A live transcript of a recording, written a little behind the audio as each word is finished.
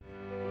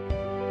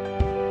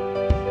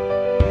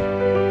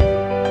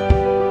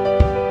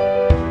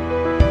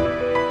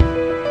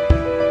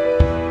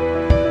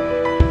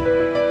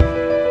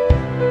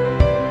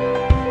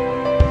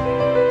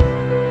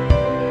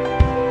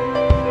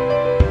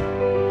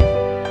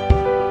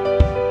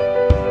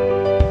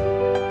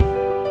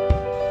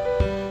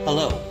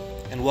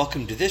and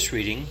welcome to this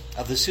reading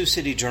of the Sioux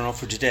City Journal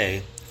for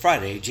today,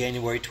 Friday,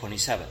 January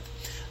 27th.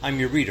 I'm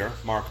your reader,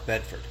 Mark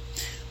Bedford.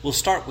 We'll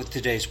start with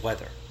today's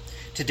weather.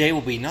 Today will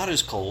be not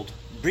as cold,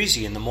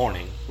 breezy in the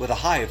morning, with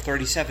a high of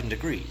 37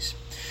 degrees.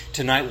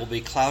 Tonight will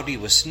be cloudy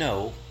with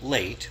snow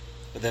late,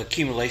 with an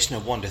accumulation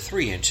of 1 to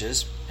 3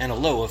 inches, and a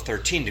low of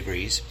 13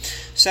 degrees.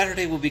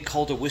 Saturday will be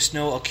colder with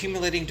snow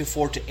accumulating to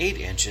 4 to 8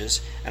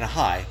 inches, and a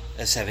high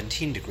of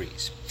 17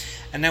 degrees.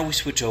 And now we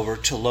switch over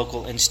to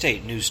local and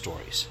state news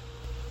stories.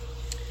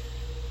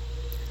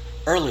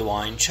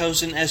 Earlywine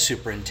chosen as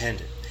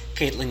superintendent.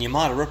 Caitlin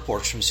Yamada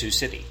reports from Sioux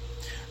City.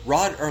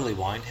 Rod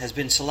Earlywine has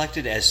been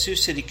selected as Sioux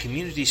City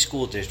Community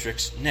School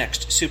District's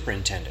next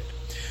superintendent.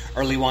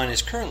 Earlywine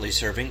is currently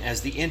serving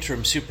as the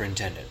interim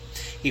superintendent.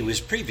 He was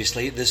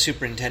previously the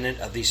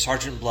superintendent of the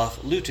Sergeant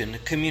Bluff-Luton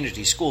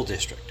Community School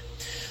District.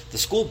 The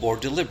school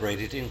board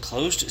deliberated in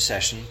closed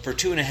session for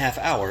 2.5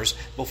 hours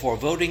before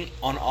voting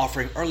on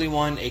offering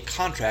Earlywine a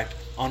contract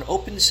in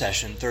open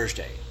session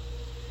Thursday.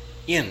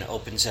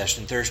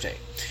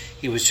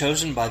 He was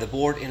chosen by the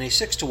board in a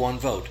 6-1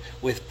 vote,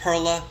 with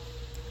Perla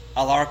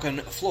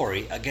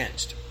Alarcon-Flory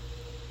against.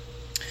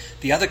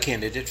 The other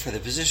candidate for the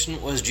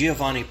position was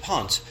Giovanni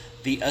Ponce,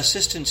 the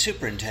assistant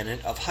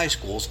superintendent of high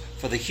schools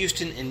for the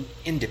Houston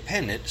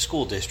Independent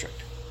School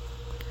District.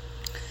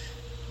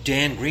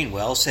 Dan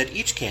Greenwell said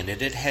each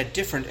candidate had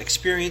different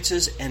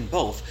experiences and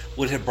both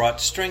would have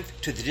brought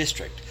strength to the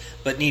district,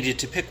 but needed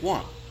to pick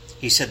one.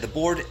 He said the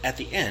board at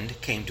the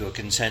end came to a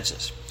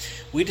consensus.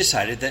 We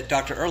decided that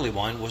Dr.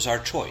 Earlywine was our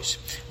choice.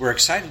 We're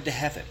excited to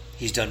have him.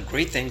 He's done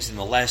great things in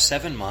the last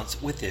 7 months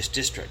with this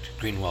district,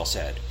 Greenwell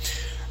said.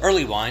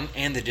 Earlywine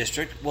and the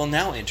district will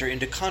now enter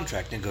into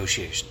contract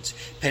negotiations.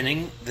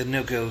 Pending the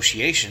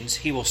negotiations,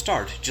 he will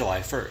start July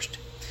 1st.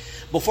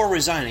 Before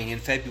resigning in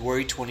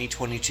February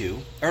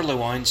 2022,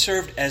 Earlywine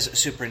served as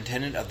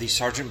superintendent of the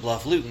Sergeant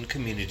Bluff-Luton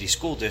Community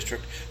School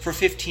District for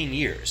 15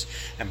 years,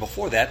 and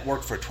before that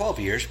worked for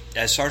 12 years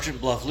as Sergeant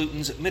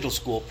Bluff-Luton's middle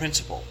school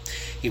principal.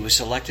 He was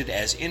selected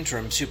as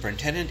interim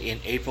superintendent in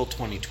April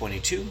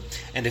 2022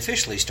 and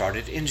officially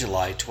started in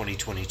July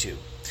 2022.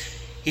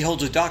 He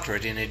holds a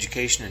doctorate in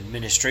education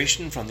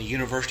administration from the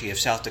University of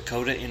South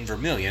Dakota in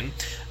Vermillion,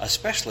 a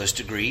specialist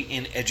degree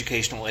in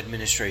educational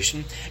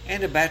administration,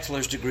 and a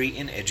bachelor's degree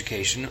in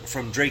education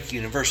from Drake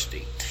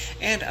University,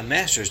 and a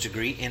master's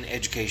degree in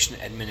education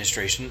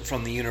administration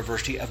from the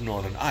University of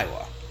Northern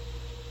Iowa.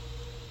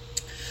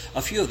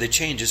 A few of the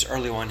changes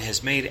Earlywine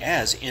has made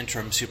as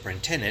interim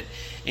superintendent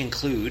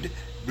include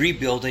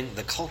rebuilding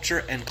the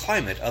culture and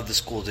climate of the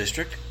school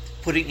district,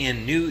 putting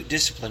in new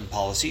discipline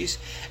policies,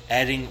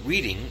 adding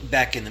reading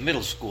back in the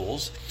middle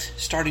schools,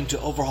 starting to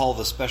overhaul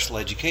the special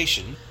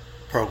education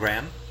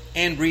program,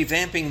 and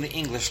revamping the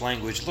English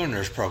language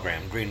learners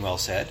program, Greenwell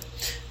said.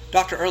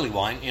 Dr.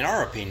 Earlywine, in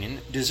our opinion,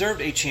 deserved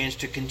a chance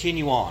to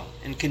continue on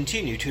and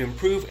continue to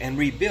improve and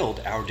rebuild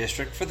our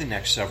district for the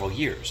next several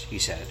years, he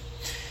said.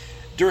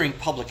 During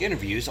public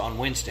interviews on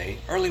Wednesday,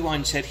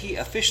 Earlywine said he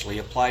officially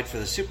applied for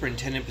the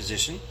superintendent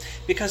position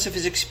because of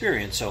his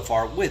experience so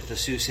far with the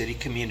Sioux City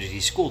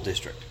Community School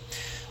District.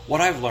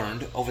 What I've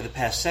learned over the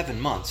past 7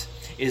 months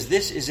is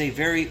this is a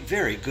very,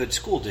 very good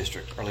school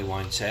district,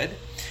 Earlywine said.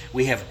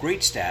 We have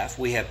great staff,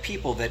 we have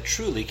people that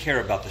truly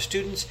care about the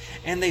students,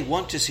 and they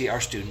want to see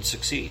our students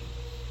succeed.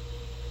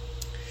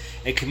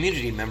 A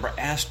community member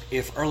asked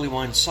if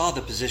Earlywine saw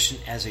the position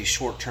as a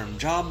short-term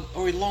job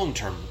or a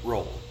long-term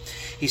role.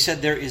 He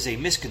said there is a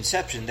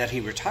misconception that he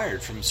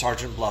retired from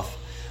Sergeant Bluff,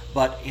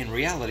 but in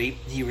reality,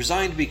 he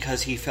resigned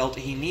because he felt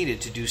he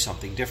needed to do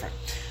something different.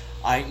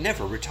 I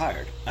never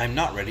retired. I'm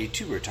not ready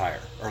to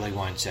retire,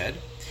 Earlywine said.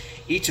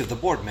 Each of the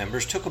board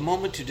members took a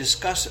moment to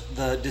discuss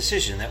the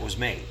decision that was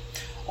made.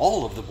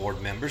 All of the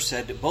board members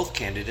said both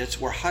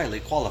candidates were highly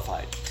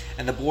qualified,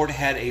 and the board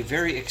had a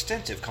very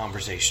extensive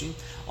conversation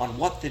on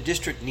what the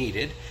district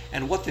needed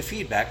and what the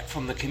feedback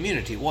from the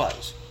community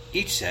was.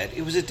 Each said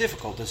it was a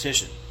difficult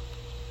decision.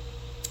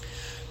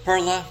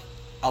 Perla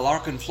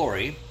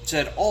Alarcon-Flory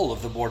said all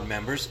of the board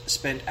members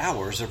spent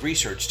hours of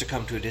research to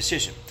come to a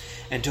decision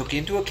and took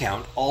into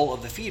account all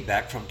of the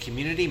feedback from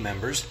community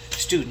members,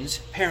 students,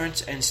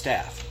 parents, and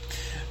staff.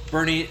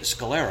 Bernie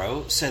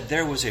Scalero said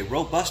there was a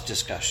robust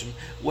discussion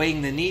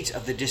weighing the needs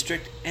of the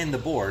district, and the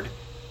board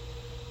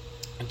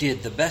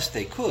did the best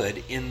they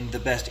could in the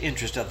best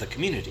interest of the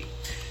community.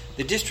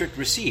 The district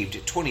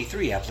received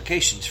 23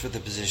 applications for the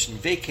position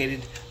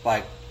vacated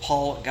by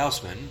Paul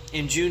Gaussman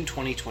in June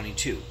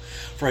 2022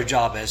 for a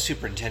job as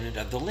superintendent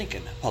of the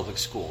Lincoln Public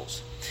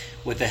Schools.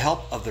 With the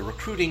help of the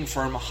recruiting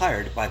firm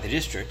hired by the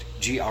district,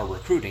 GR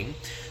Recruiting,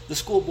 the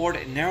school board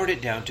narrowed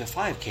it down to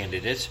 5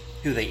 candidates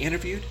who they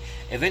interviewed,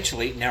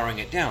 eventually narrowing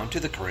it down to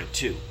the current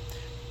 2.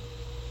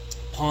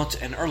 Ponce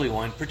and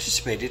Earlywine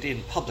participated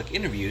in public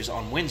interviews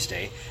on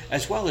Wednesday,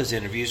 as well as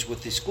interviews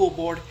with the school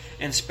board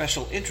and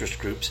special interest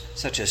groups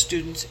such as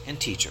students and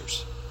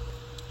teachers.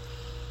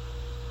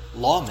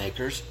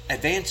 Lawmakers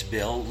advance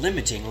bill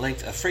limiting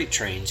length of freight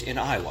trains in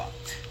Iowa.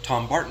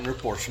 Tom Barton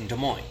reports from Des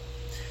Moines.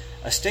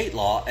 A state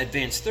law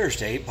advanced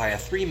Thursday by a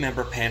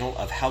 3-member panel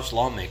of House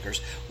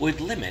lawmakers would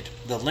limit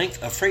the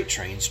length of freight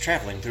trains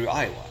traveling through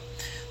Iowa.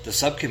 The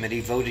subcommittee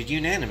voted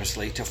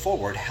unanimously to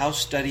forward House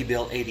Study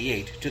Bill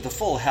 88 to the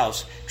full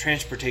House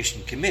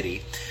Transportation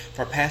Committee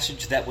for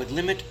passage that would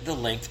limit the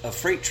length of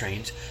freight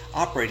trains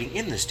operating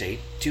in the state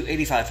to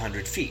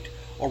 8,500 feet,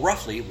 or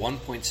roughly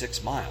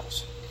 1.6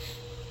 miles.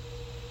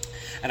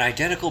 An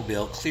identical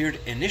bill cleared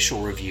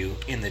initial review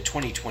in the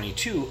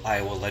 2022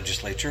 Iowa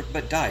legislature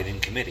but died in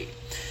committee.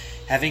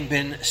 Having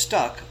been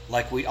stuck,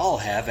 like we all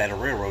have at a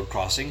railroad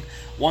crossing,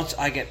 once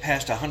I get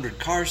past 100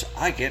 cars,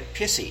 I get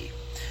pissy.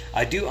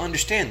 I do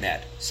understand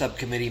that,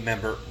 Subcommittee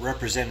member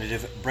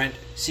Representative Brent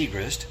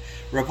Segrist,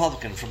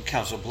 Republican from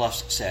Council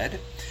Bluffs, said.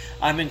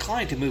 I'm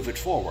inclined to move it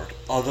forward,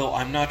 although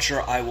I'm not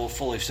sure I will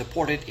fully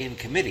support it in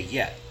committee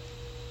yet.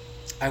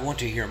 I want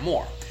to hear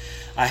more.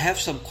 I have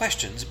some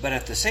questions, but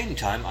at the same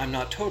time, I'm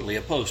not totally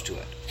opposed to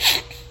it.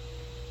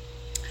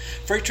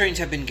 Freight trains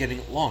have been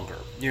getting longer,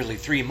 nearly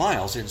 3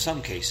 miles in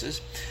some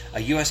cases.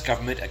 A U.S.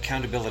 Government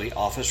Accountability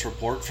Office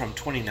report from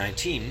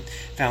 2019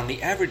 found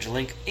the average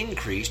length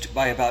increased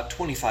by about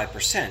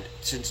 25%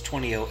 since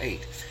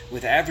 2008,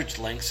 with average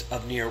lengths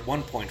of near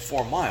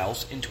 1.4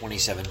 miles in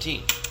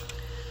 2017.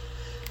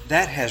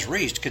 That has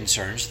raised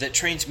concerns that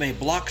trains may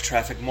block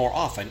traffic more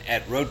often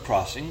at road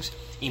crossings,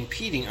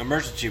 impeding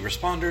emergency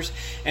responders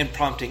and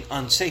prompting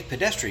unsafe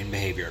pedestrian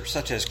behavior,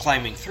 such as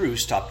climbing through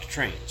stopped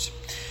trains.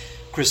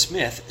 Chris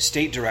Smith,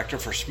 State Director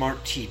for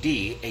SMART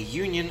TD, a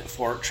union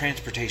for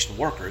transportation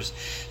workers,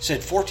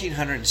 said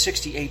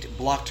 1,468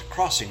 blocked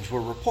crossings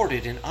were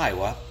reported in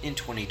Iowa in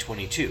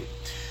 2022.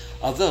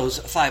 Of those,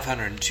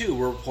 502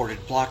 were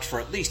reported blocked for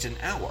at least an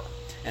hour,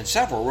 and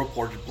several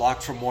reported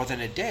blocked for more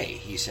than a day,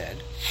 he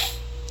said.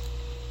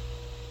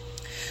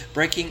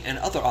 Braking and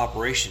other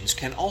operations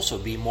can also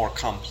be more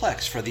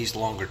complex for these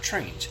longer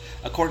trains,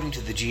 according to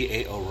the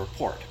GAO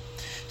report.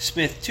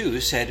 Smith,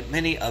 too, said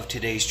many of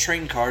today's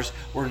train cars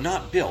were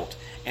not built,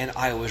 and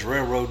Iowa's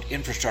railroad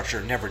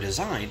infrastructure never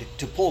designed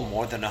to pull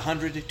more than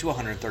 100 to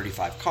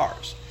 135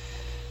 cars.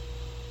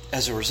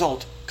 As a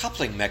result,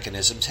 coupling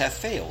mechanisms have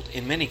failed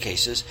in many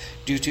cases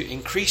due to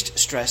increased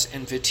stress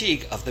and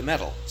fatigue of the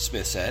metal,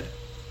 Smith said.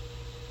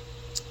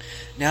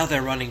 Now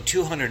they're running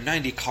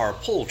 290-car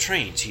pull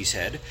trains, he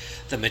said.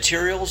 The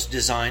materials,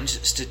 designs,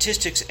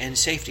 statistics, and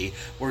safety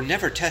were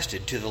never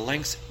tested to the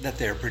length that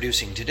they're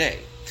producing today.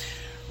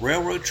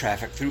 Railroad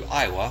traffic through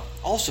Iowa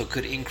also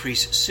could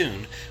increase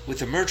soon with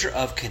the merger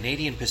of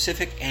Canadian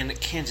Pacific and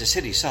Kansas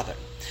City Southern.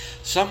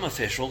 Some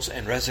officials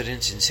and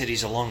residents in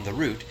cities along the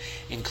route,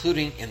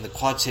 including in the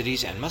Quad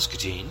Cities and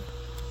Muscatine,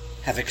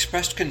 have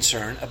expressed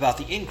concern about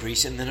the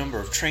increase in the number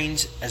of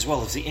trains as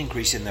well as the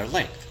increase in their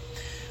length.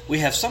 We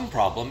have some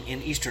problem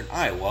in eastern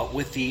Iowa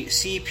with the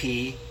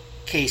CPKCS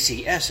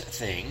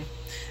thing,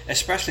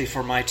 especially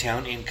for my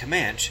town in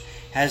Comanche,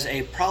 has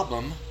a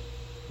problem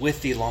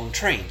with the long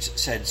trains,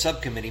 said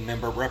Subcommittee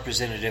member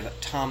Representative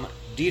Tom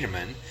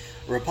Dieterman,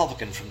 a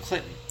Republican from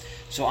Clinton.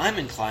 So I'm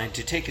inclined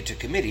to take it to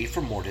committee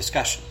for more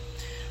discussion.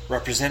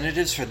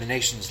 Representatives for the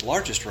nation's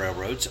largest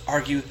railroads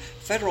argue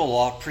federal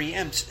law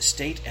preempts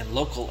state and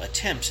local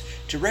attempts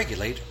to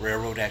regulate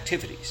railroad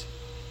activities.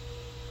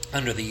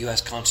 Under the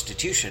U.S.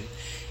 Constitution,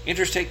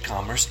 interstate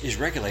commerce is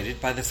regulated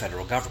by the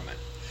federal government.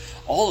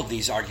 All of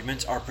these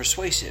arguments are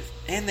persuasive,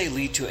 and they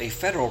lead to a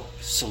federal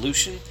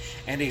solution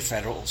and a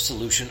federal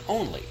solution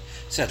only,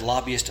 said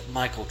lobbyist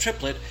Michael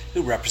Triplett,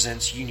 who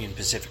represents Union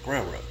Pacific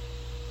Railroad.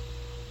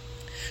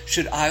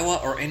 Should Iowa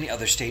or any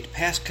other state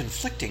pass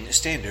conflicting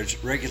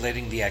standards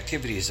regulating the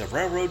activities of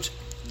railroads,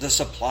 the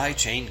supply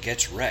chain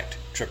gets wrecked,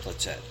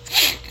 Triplett said.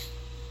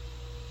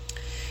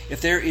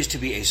 If there is to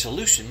be a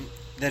solution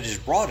that is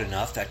broad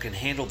enough that can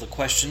handle the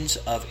questions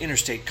of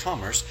interstate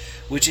commerce,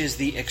 which is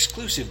the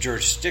exclusive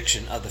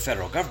jurisdiction of the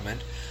federal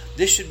government,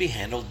 this should be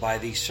handled by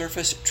the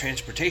Surface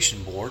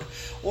Transportation Board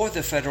or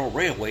the Federal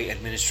Railway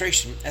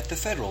Administration at the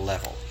federal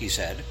level, he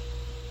said.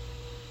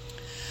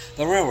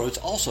 The railroads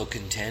also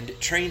contend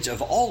trains of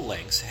all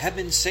lengths have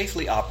been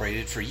safely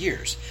operated for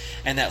years,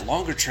 and that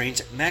longer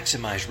trains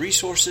maximize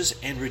resources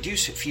and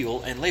reduce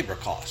fuel and labor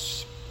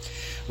costs.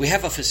 We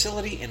have a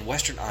facility in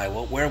western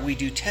Iowa where we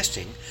do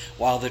testing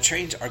while the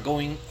trains are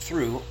going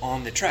through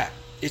on the track.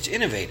 It's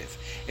innovative.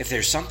 If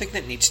there's something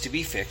that needs to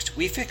be fixed,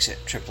 we fix it,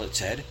 Triplett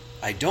said.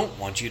 I don't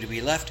want you to be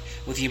left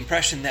with the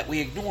impression that we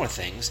ignore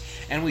things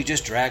and we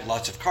just drag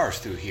lots of cars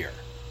through here.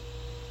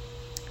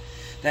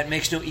 That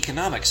makes no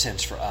economic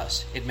sense for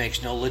us. It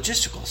makes no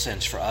logistical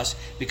sense for us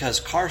because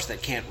cars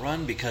that can't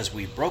run because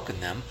we've broken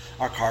them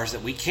are cars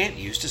that we can't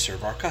use to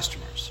serve our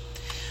customers.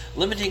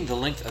 Limiting the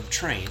length of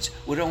trains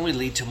would only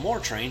lead to more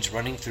trains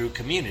running through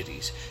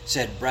communities,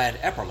 said Brad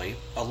Epperly,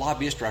 a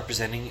lobbyist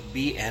representing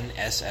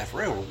BNSF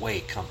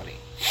Railway Company.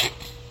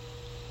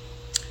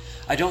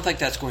 I don't think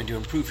that's going to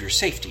improve your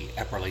safety,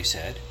 Epperly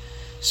said.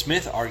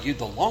 Smith argued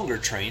the longer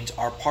trains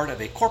are part of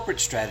a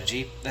corporate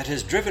strategy that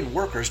has driven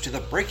workers to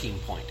the breaking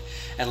point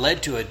and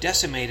led to a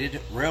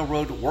decimated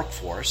railroad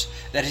workforce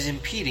that is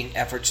impeding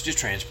efforts to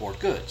transport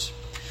goods.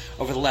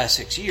 Over the last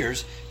 6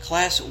 years,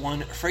 Class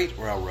 1 freight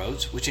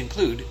railroads, which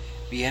include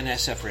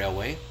BNSF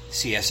Railway,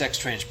 CSX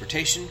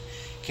Transportation,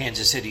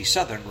 Kansas City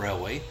Southern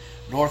Railway,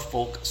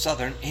 Norfolk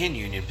Southern, and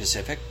Union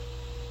Pacific,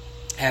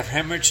 have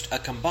hemorrhaged a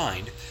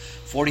combined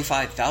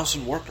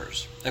 45,000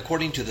 workers,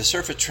 according to the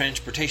Surface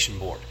Transportation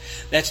Board.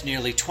 That's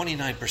nearly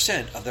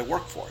 29% of their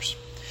workforce.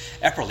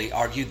 Epperly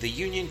argued the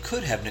union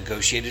could have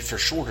negotiated for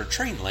shorter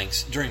train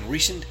lengths during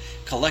recent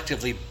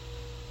collectively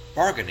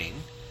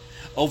bargaining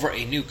over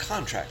a new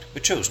contract,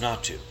 but chose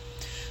not to.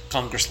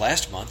 Congress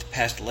last month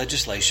passed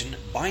legislation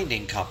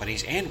binding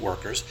companies and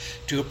workers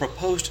to a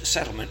proposed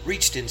settlement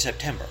reached in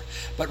September,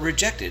 but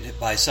rejected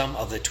by some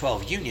of the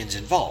 12 unions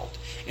involved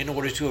in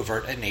order to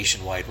avert a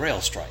nationwide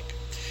rail strike.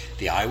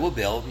 The Iowa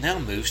bill now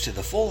moves to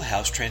the full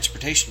House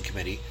Transportation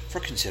Committee for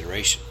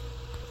consideration.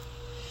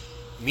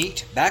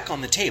 Meat back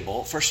on the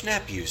table for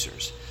SNAP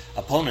users.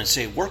 Opponents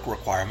say work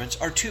requirements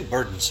are too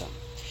burdensome.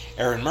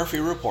 Aaron Murphy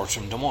reports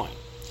from Des Moines.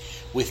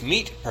 With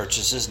meat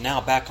purchases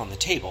now back on the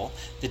table,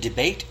 the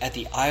debate at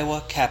the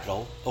Iowa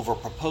Capitol over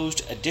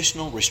proposed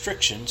additional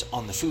restrictions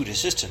on the food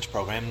assistance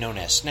program known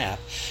as SNAP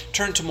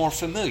turned to more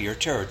familiar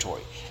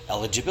territory,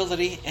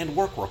 eligibility and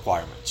work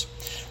requirements.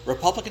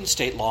 Republican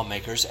state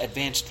lawmakers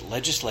advanced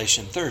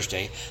legislation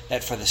Thursday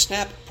that for the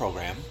SNAP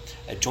program,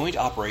 a joint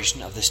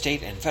operation of the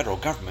state and federal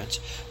governments,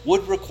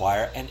 would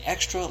require an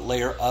extra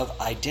layer of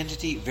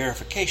identity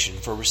verification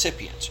for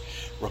recipients,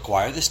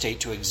 require the state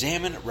to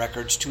examine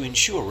records to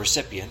ensure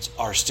recipients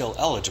are still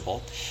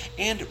eligible,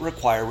 and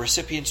require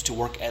recipients to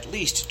work at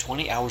least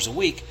 20 hours a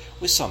week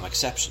with some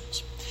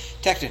exceptions.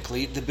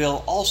 Technically, the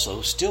bill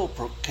also still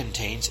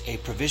contains a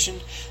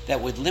provision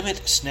that would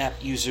limit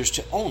SNAP users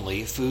to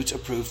only foods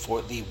approved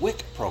for the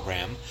WIC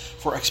program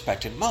for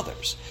expectant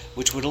mothers,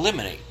 which would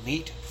eliminate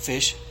meat,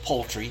 fish,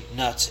 poultry,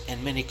 nuts,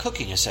 and many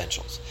cooking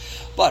essentials.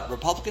 But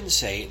Republicans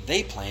say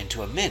they plan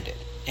to amend it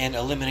and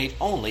eliminate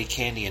only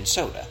candy and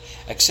soda,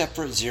 except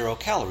for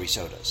zero-calorie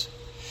sodas.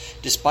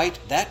 Despite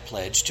that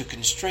pledge to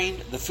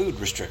constrain the food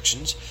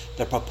restrictions,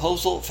 the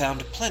proposal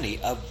found plenty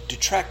of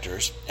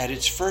detractors at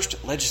its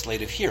first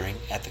legislative hearing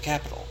at the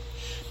Capitol.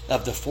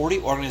 Of the 40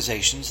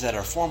 organizations that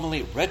are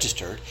formally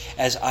registered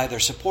as either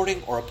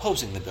supporting or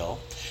opposing the bill,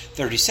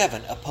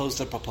 37 oppose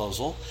the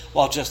proposal,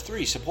 while just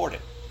 3 support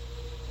it,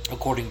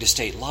 according to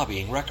state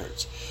lobbying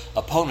records.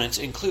 Opponents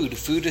include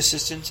food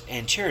assistance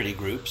and charity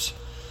groups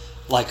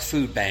like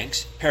food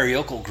banks,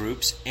 parochial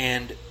groups,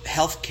 and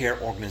health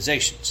care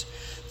organizations.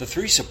 The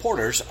 3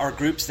 supporters are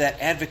groups that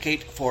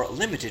advocate for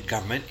limited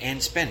government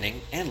and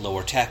spending and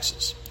lower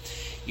taxes.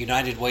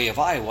 United Way of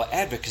Iowa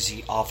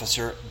advocacy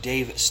officer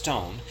Dave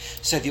Stone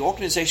said the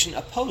organization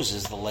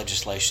opposes the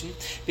legislation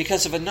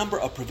because of a number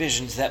of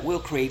provisions that will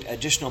create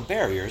additional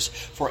barriers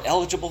for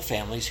eligible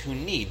families who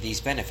need these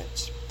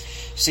benefits.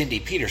 Cindy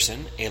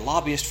Peterson, a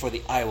lobbyist for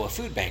the Iowa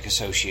Food Bank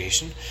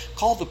Association,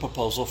 called the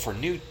proposal for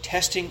new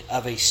testing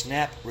of a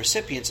SNAP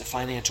recipient's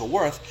financial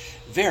worth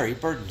very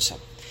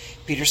burdensome.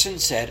 Peterson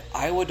said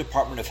Iowa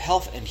Department of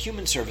Health and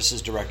Human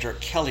Services Director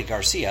Kelly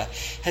Garcia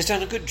has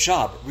done a good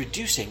job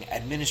reducing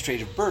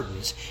administrative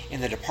burdens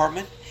in the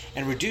department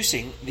and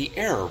reducing the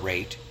error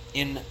rate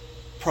in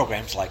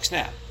programs like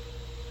SNAP.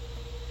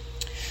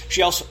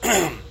 She also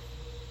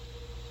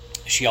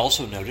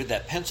noted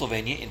that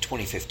Pennsylvania in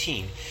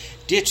 2015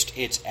 ditched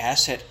its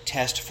asset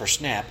test for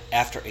SNAP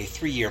after a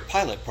 3-year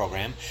pilot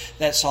program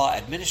that saw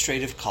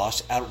administrative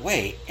costs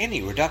outweigh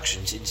any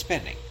reductions in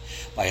spending.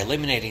 By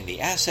eliminating the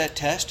asset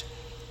test,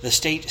 the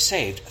state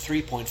saved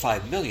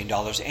 $3.5 million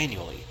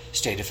annually,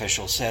 state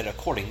officials said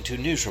according to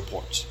news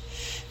reports.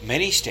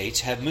 Many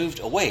states have moved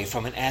away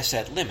from an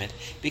asset limit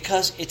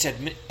because it's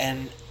an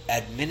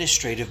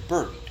administrative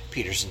burden,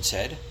 Peterson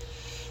said.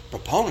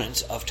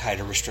 Proponents of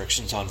tighter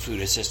restrictions on food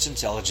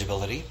assistance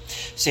eligibility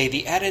say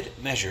the added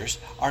measures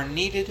are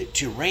needed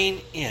to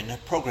rein in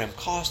program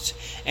costs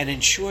and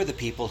ensure the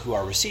people who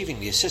are receiving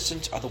the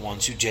assistance are the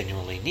ones who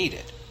genuinely need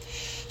it.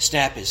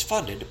 SNAP is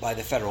funded by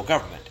the federal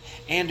government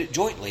and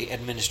jointly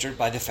administered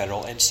by the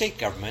federal and state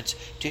governments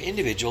to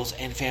individuals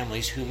and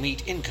families who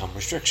meet income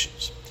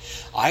restrictions.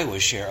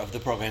 Iowa's share of the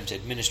program's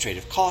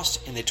administrative costs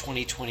in the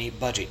 2020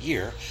 budget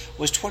year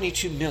was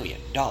 $22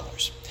 million,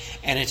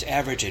 and its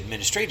average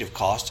administrative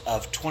cost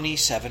of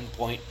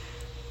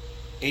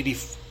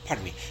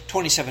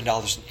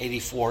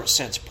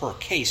 $27.84 per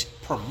case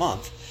per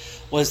month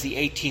was the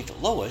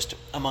 18th lowest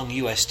among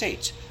U.S.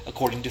 states,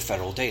 according to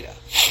federal data.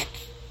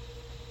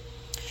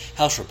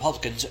 House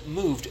Republicans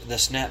moved the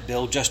SNAP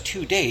bill just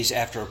 2 days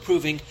after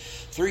approving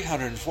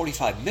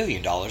 $345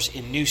 million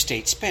in new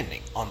state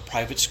spending on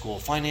private school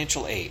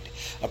financial aid,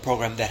 a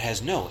program that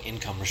has no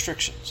income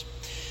restrictions.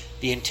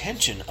 The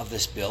intention of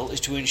this bill is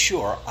to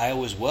ensure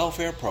Iowa's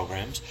welfare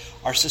programs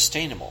are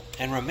sustainable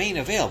and remain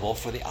available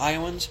for the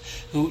Iowans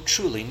who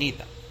truly need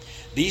them.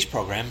 These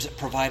programs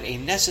provide a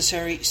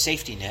necessary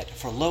safety net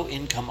for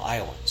low-income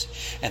Iowans,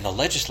 and the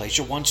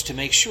legislature wants to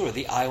make sure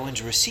the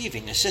Iowans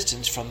receiving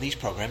assistance from these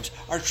programs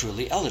are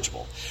truly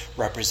eligible.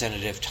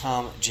 Representative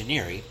Tom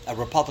Gianeri, a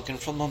Republican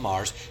from Le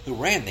Mars who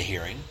ran the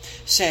hearing,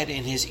 said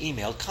in his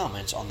emailed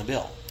comments on the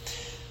bill.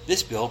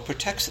 This bill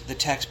protects the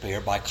taxpayer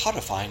by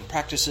codifying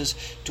practices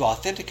to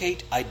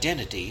authenticate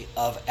identity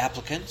of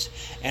applicants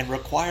and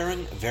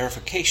requiring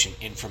verification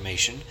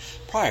information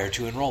prior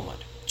to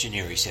enrollment,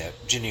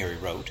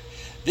 Gianeri wrote.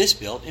 This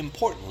bill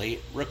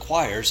importantly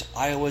requires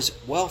Iowa's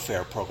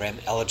welfare program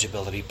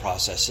eligibility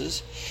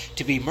processes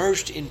to be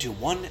merged into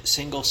one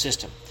single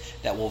system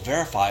that will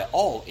verify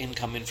all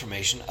income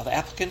information of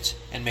applicants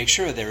and make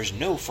sure there is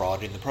no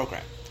fraud in the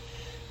program.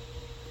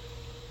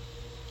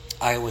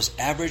 Iowa's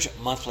average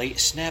monthly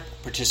SNAP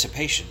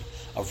participation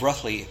of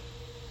roughly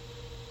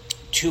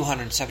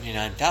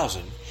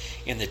 $279,000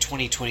 in the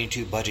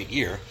 2022 budget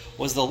year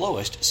was the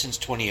lowest since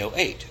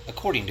 2008,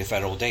 according to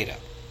federal data.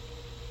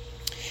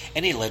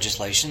 Any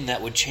legislation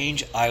that would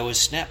change Iowa's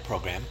SNAP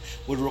program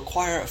would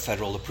require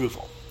federal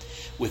approval.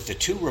 With the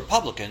 2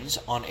 Republicans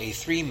on a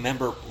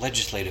 3-member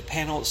legislative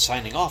panel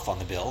signing off on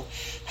the bill,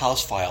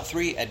 House File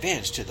 3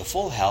 advanced to the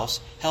full House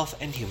Health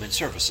and Human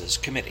Services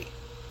Committee.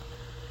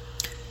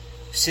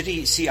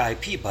 City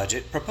CIP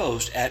budget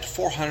proposed at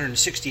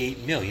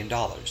 $468 million.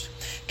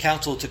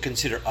 Council to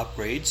consider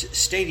upgrades,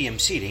 stadium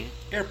seating,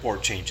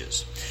 airport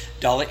changes.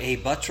 Dolly A.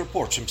 Butts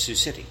reports from Sioux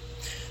City.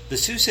 The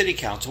Sioux City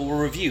Council will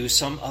review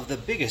some of the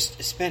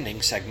biggest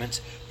spending segments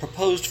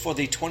proposed for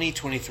the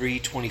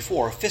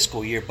 2023-24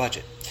 fiscal year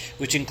budget,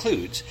 which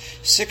includes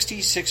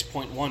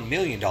 $66.1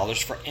 million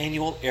for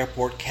annual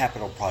airport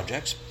capital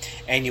projects,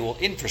 annual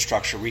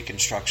infrastructure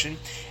reconstruction,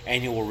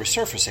 annual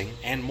resurfacing,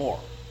 and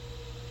more.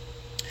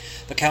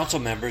 The council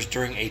members,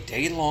 during a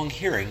day-long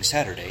hearing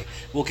Saturday,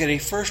 will get a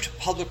first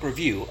public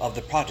review of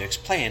the projects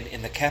planned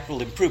in the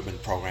Capital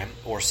Improvement Program,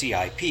 or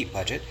CIP,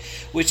 budget,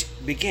 which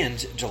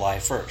begins July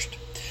 1st.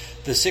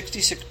 The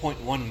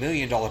 $66.1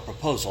 million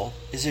proposal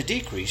is a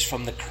decrease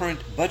from the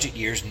current budget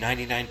year's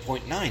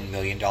 $99.9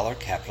 million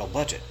capital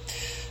budget.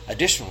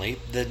 Additionally,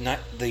 the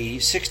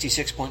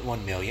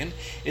 $66.1 million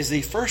is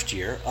the first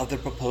year of the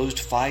proposed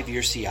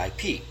 5-year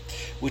CIP,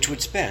 which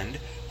would spend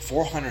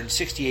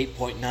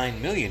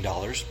 $468.9 million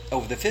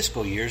over the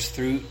fiscal years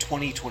through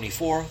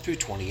 2024 through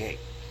 28.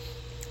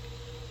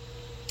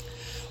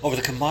 Over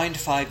the combined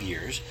 5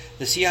 years,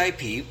 the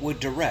CIP would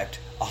direct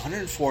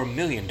 $104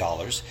 million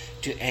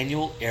to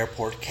annual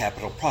airport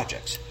capital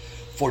projects,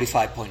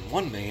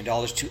 $45.1 million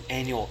to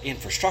annual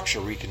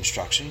infrastructure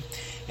reconstruction,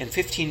 and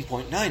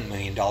 $15.9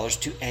 million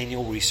to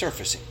annual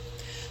resurfacing.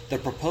 The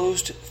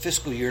proposed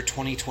fiscal year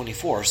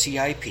 2024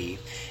 CIP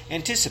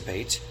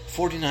anticipates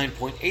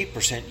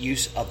 49.8%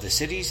 use of the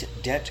city's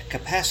debt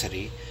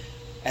capacity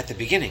at the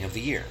beginning of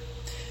the year.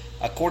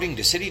 According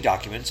to city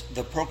documents,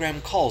 the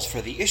program calls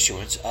for the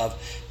issuance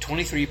of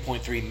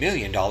 $23.3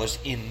 million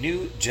in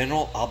new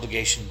general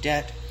obligation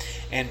debt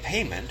and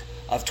payment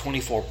of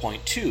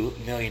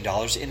 $24.2 million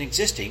in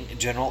existing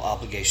general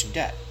obligation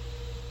debt.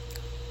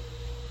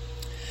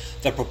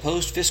 The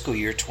proposed fiscal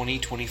year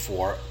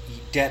 2024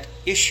 debt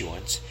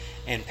issuance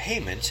and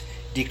payments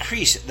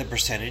decrease the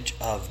percentage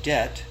of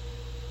debt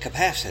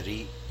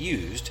capacity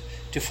used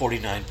to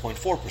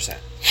 49.4%.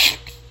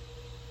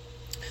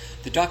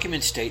 The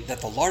documents state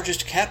that the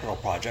largest capital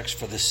projects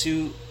for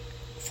Sioux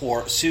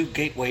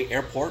Gateway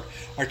Airport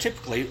are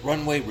typically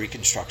runway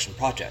reconstruction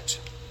projects.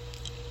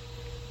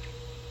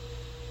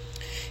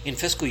 In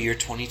fiscal year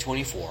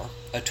 2024,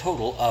 a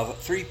total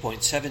of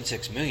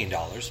 $3.76 million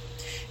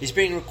is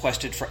being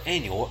requested for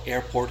annual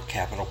airport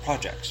capital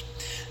projects.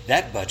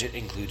 That budget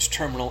includes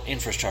terminal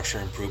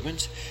infrastructure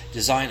improvements,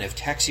 design of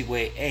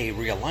Taxiway A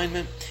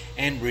realignment,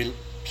 and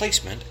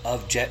replacement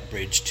of Jet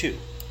Bridge 2.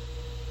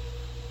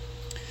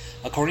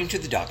 According to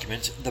the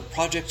documents, the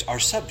projects are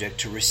subject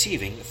to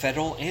receiving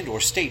federal and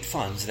or state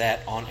funds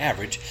that, on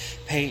average,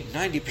 pay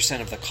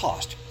 90% of the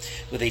cost,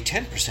 with a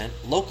 10%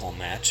 local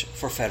match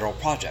for federal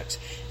projects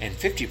and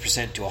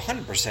 50% to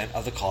 100%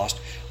 of the cost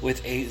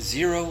with a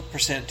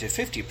 0% to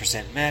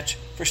 50% match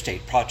for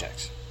state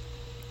projects.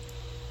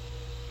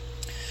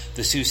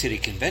 The Sioux City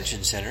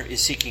Convention Center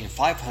is seeking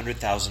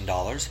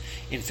 $500,000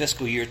 in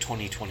fiscal year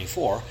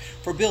 2024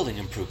 for building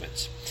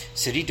improvements.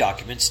 City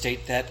documents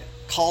state that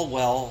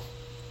Caldwell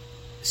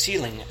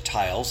ceiling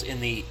tiles in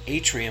the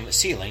atrium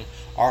ceiling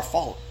are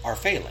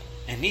failing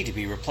and need to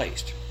be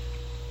replaced.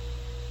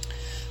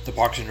 The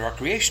Parks and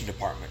Recreation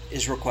Department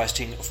is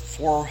requesting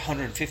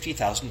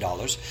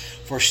 $450,000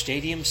 for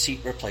stadium seat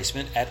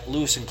replacement at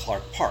Lewis and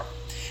Clark Park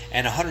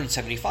and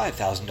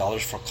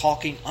 $175,000 for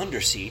caulking under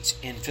seats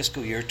in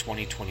fiscal year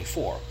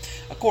 2024,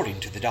 according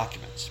to the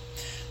documents.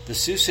 The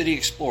Sioux City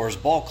Explorers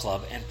Ball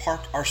Club and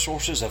Park are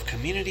sources of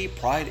community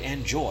pride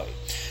and joy.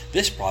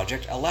 This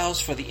project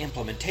allows for the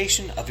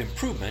implementation of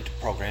improvement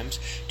programs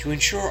to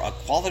ensure a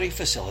quality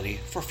facility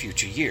for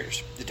future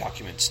years, the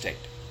documents state.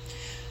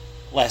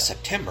 Last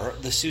September,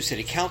 the Sioux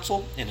City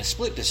Council, in a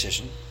split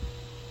decision,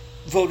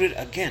 voted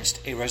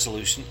against a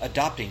resolution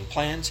adopting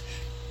plans,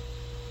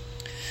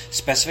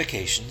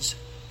 specifications,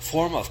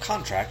 form of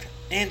contract,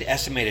 and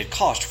estimated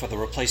cost for the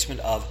replacement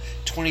of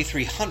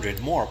 2,300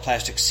 more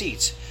plastic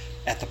seats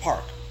at the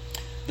park.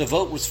 The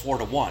vote was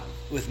 4-1,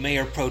 with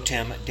Mayor Pro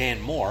Tem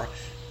Dan Moore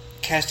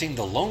casting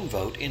the lone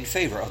vote in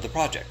favor of the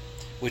project,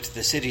 which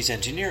the city's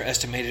engineer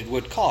estimated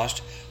would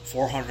cost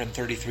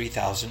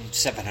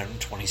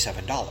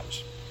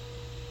 $433,727.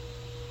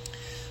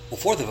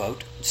 Before the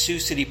vote, Sioux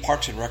City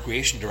Parks and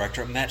Recreation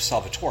Director Matt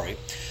Salvatore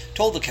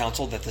told the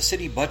council that the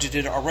city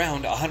budgeted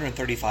around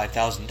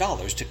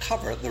 $135,000 to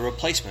cover the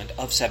replacement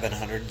of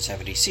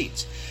 770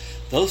 seats.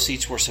 Those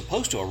seats were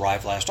supposed to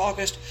arrive last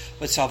August,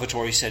 but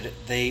Salvatore said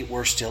they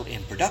were still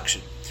in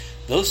production.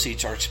 Those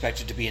seats are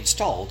expected to be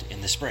installed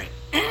in the spring.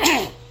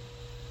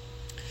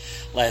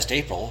 Last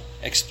April,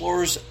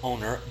 Explorers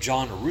owner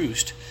John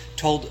Roost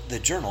told the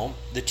Journal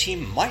the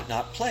team might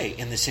not play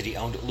in the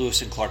city-owned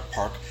Lewis and Clark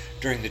Park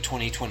during the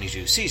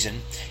 2022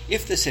 season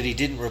if the city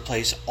didn't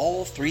replace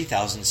all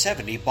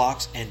 3,070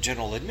 box and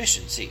general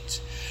admission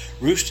seats.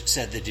 Roost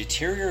said the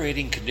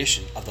deteriorating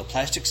condition of the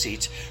plastic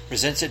seats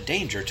presents a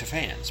danger to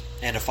fans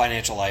and a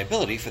financial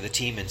liability for the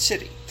team and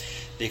city.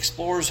 The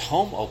Explorers'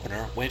 home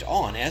opener went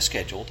on as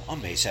scheduled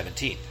on May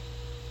 17th.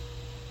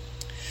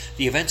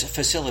 The Events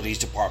Facilities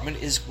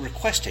Department is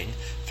requesting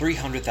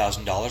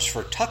 $300,000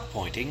 for tuck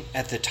pointing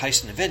at the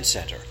Tyson Event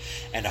Center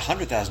and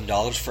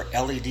 $100,000 for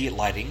LED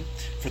lighting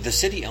for the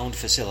city-owned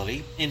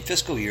facility in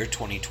fiscal year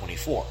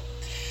 2024.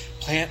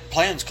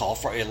 Plans call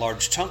for a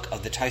large chunk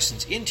of the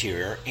Tyson's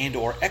interior and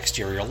or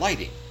exterior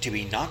lighting to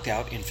be knocked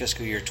out in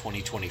fiscal year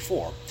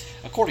 2024,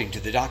 according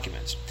to the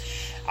documents.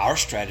 Our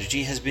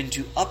strategy has been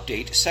to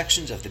update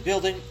sections of the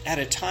building at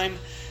a time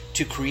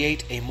to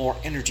create a more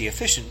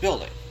energy-efficient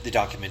building, the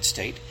documents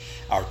state.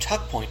 Our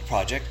tuck point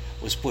project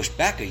was pushed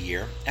back a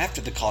year after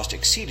the cost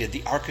exceeded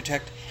the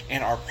architect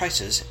and our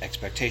prices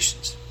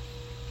expectations.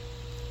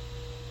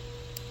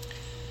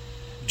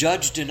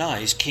 Judge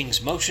denies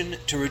King's motion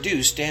to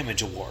reduce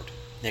damage award.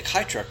 Nick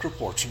Heitreck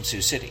reports from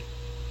Sioux City.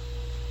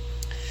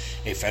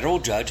 A federal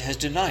judge has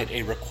denied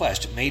a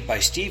request made by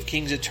Steve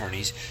King's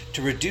attorneys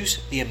to reduce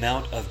the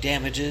amount of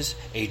damages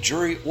a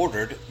jury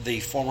ordered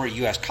the former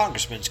U.S.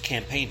 Congressman's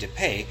campaign to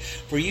pay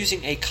for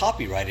using a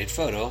copyrighted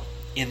photo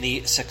in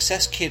the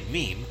Success Kid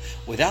meme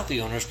without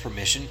the owner's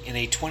permission in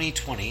a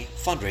 2020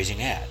 fundraising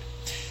ad.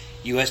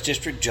 U.S.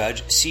 District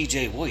Judge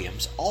C.J.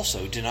 Williams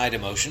also denied a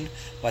motion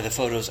by the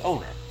photo's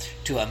owner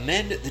to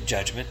amend the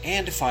judgment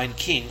and to find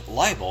King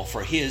liable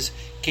for his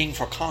King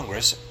for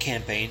Congress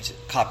campaign's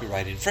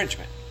copyright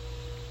infringement.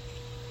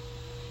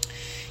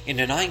 In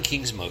denying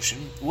King's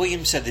motion,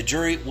 Williams said the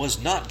jury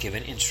was not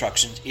given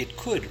instructions it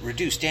could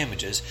reduce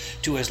damages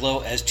to as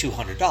low as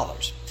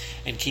 $200,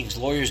 and King's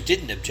lawyers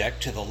didn't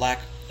object to the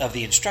lack of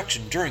the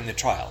instruction during the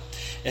trial,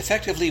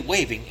 effectively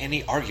waiving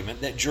any argument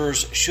that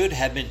jurors should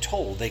have been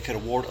told they could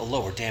award a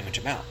lower damage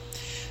amount.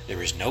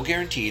 There is no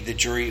guarantee the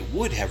jury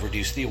would have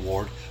reduced the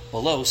award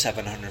below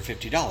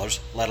 $750,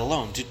 let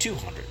alone to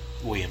 $200,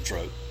 Williams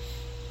wrote.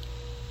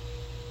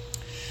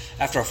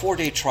 After a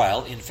 4-day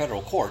trial in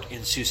federal court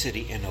in Sioux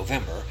City in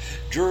November,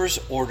 jurors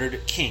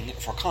ordered King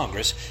for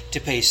Congress to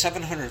pay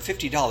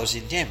 $750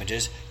 in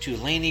damages to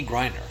Lainey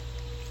Griner,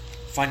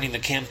 finding the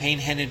campaign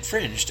had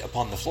infringed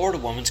upon the Florida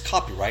woman's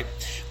copyright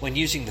when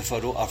using the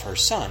photo of her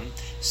son,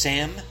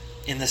 Sam,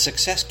 in the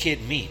Success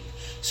Kid meme,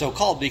 so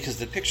called because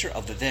the picture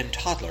of the then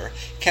toddler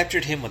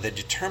captured him with a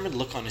determined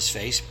look on his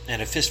face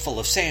and a fistful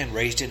of sand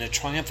raised in a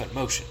triumphant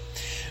motion.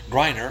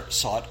 Griner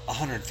sought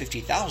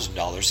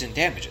 $150,000 in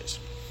damages.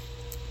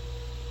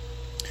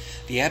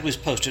 The ad was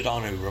posted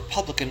on a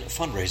Republican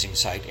fundraising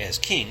site as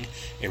King,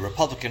 a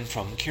Republican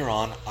from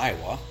Huron,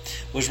 Iowa,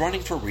 was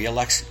running for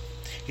re-election.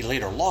 He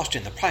later lost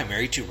in the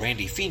primary to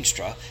Randy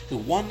Feenstra, who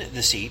won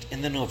the seat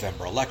in the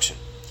November election.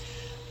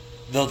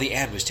 Though the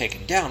ad was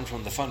taken down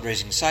from the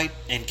fundraising site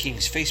and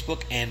King's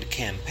Facebook and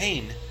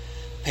campaign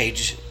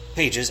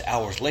pages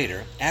hours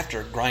later,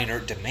 after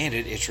Griner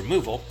demanded its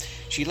removal,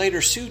 she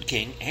later sued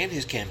King and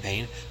his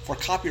campaign for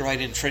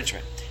copyright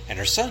infringement, and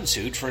her son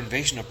sued for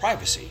invasion of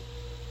privacy.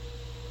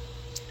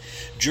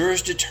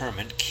 Jurors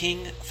determined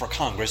King for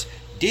Congress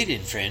did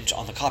infringe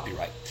on the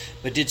copyright,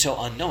 but did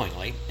so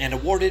unknowingly, and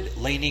awarded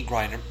Lainey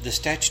Griner the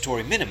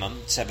statutory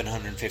minimum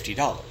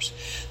 $750.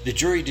 The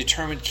jury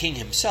determined King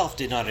himself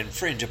did not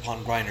infringe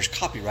upon Griner's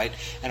copyright,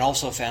 and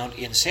also found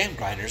in Sam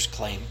Griner's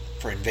claim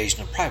for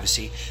invasion of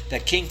privacy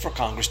that King for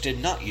Congress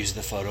did not use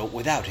the photo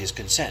without his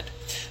consent,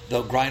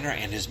 though Griner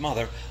and his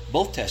mother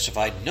both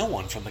testified no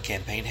one from the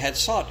campaign had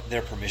sought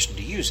their permission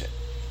to use it.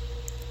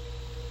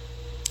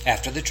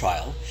 After the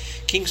trial,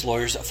 King's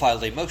lawyers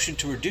filed a motion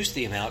to reduce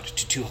the amount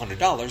to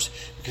 $200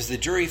 because the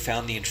jury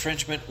found the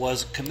infringement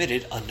was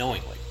committed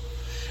unknowingly.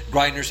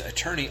 Griner's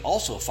attorney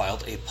also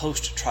filed a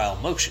post-trial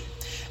motion,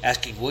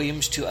 asking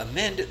Williams to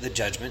amend the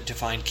judgment to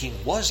find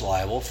King was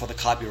liable for the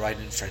copyright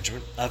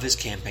infringement of his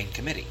campaign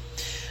committee.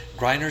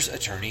 Griner's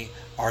attorney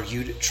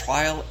argued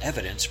trial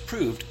evidence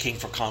proved King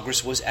for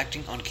Congress was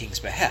acting on King's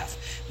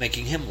behalf,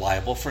 making him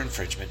liable for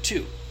infringement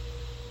too.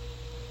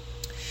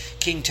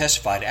 King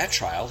testified at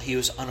trial he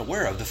was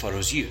unaware of the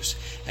photo's use,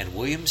 and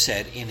Williams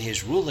said in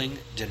his ruling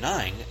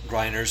denying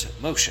Griner's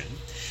motion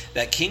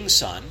that King's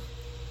son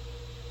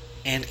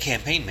and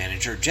campaign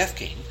manager Jeff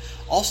King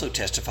also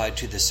testified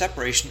to the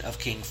separation of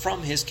King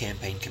from his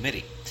campaign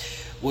committee.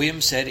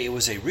 Williams said it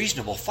was a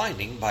reasonable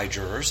finding by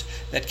jurors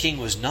that King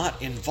was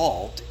not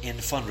involved in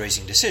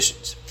fundraising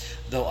decisions,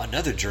 though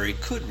another jury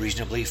could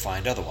reasonably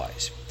find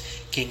otherwise.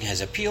 King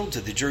has appealed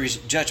the jury's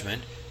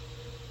judgment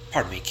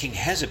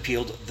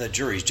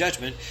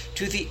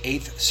to the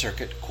Eighth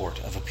Circuit Court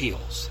of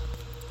Appeals.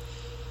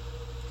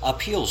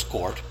 Appeals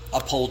Court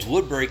upholds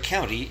Woodbury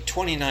County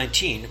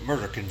 2019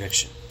 murder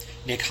conviction.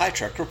 Nick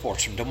Hytruck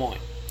reports from Des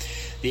Moines.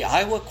 The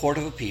Iowa Court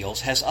of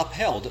Appeals has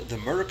upheld the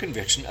murder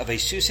conviction of a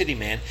Sioux City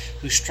man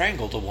who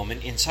strangled a woman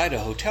inside a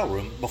hotel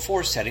room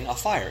before setting a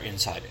fire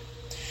inside it.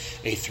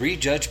 A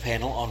 3-judge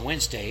panel on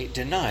Wednesday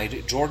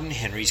denied Jordan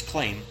Henry's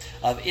claim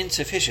of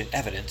insufficient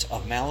evidence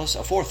of malice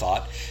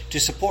aforethought to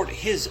support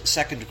his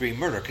second-degree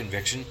murder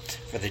conviction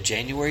for the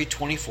January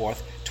 24,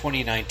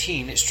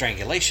 2019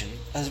 strangulation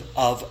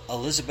of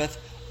Elizabeth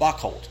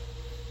Bachhold.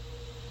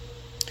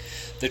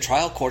 The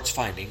trial court's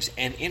findings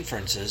and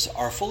inferences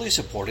are fully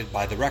supported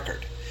by the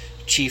record,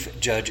 Chief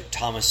Judge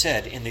Thomas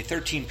said in the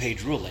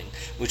 13-page ruling,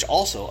 which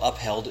also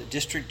upheld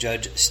District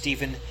Judge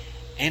Stephen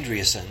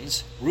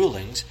Andreassen's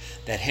rulings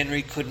that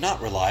Henry could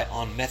not rely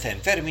on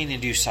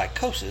methamphetamine-induced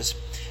psychosis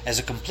as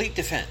a complete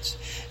defense,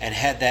 and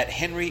had that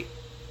Henry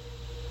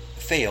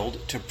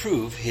failed to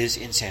prove his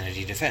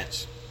insanity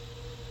defense.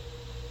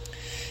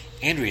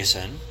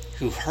 Andreassen,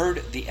 who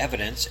heard the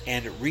evidence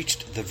and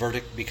reached the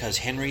verdict because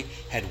Henry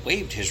had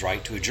waived his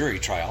right to a jury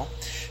trial,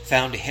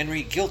 found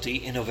Henry guilty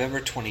in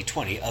November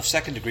 2020 of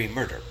second-degree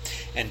murder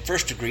and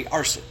first-degree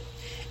arson.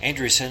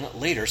 Andreassen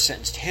later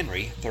sentenced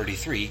Henry,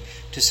 33,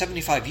 to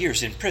 75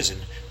 years in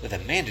prison with a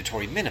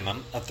mandatory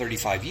minimum of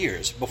 35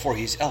 years before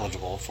he's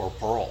eligible for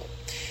parole.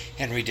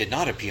 Henry did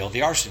not appeal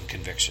the arson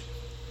conviction.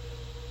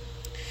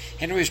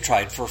 Henry was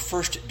tried for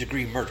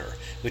first-degree murder,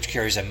 which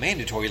carries a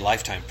mandatory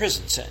lifetime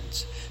prison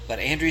sentence, but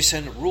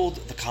Andreassen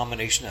ruled the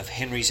combination of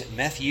Henry's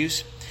meth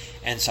use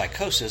and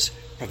psychosis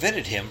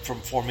prevented him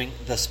from forming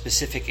the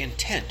specific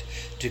intent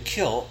to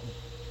kill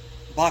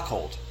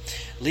Bachhold,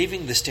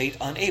 leaving the state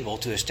unable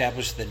to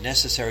establish the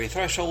necessary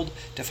threshold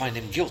to find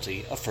him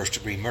guilty of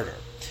first-degree murder.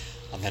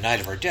 On the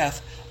night of her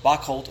death,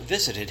 Bachhold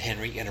visited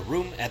Henry in a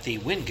room at the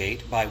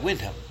Wingate by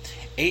Wyndham,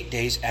 8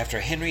 days after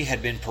Henry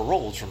had been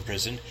paroled from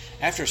prison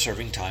after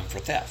serving time for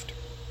theft.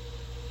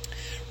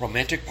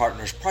 Romantic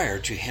partners prior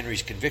to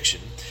Henry's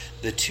conviction,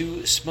 the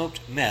two smoked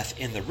meth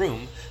in the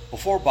room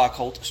before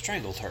Bachhold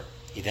strangled her.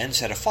 He then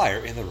set a fire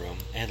in the room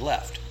and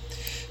left.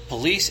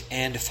 Police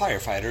and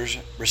firefighters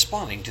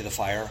responding to the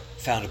fire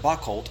found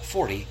Bachhold,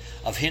 40,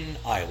 of Hinton,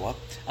 Iowa,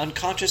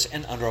 unconscious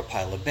and under a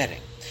pile of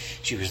bedding.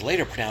 She was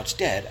later pronounced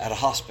dead at a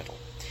hospital.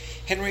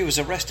 Henry was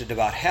arrested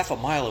about half a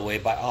mile away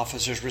by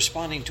officers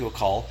responding to a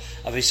call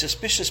of a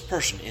suspicious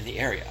person in the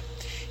area.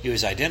 He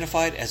was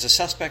identified as a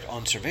suspect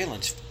on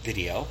surveillance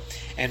video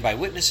and by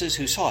witnesses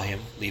who saw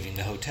him leaving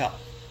the hotel.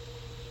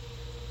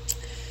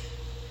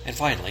 And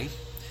finally,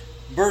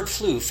 bird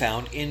flu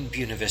found in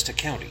Buena Vista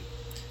County.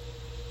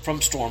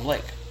 From Storm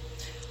Lake.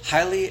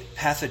 Highly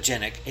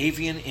pathogenic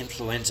avian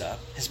influenza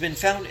has been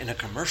found in a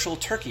commercial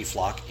turkey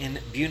flock in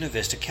Buena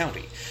Vista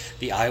County.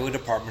 The Iowa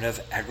Department of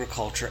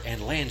Agriculture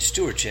and Land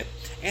Stewardship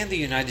and the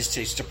United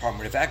States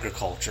Department of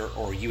Agriculture,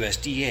 or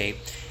USDA,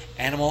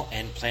 Animal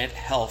and Plant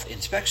Health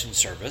Inspection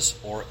Service,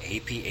 or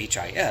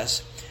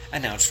APHIS,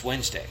 announced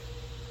Wednesday.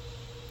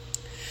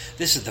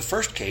 This is the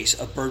first case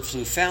of bird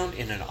flu found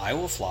in an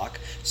Iowa flock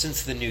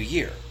since the new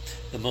year.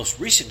 The most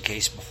recent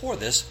case before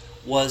this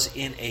was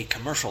in a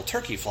commercial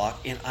turkey flock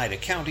in Ida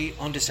County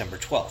on December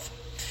 12th.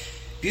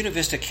 Buena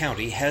Vista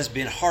County has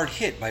been hard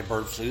hit by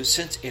bird flu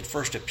since it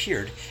first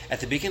appeared at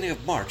the beginning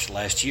of March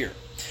last year.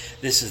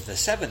 This is the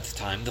 7th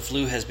time the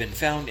flu has been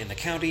found in the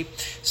county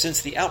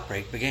since the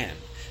outbreak began.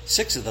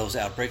 6 of those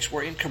outbreaks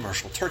were in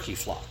commercial turkey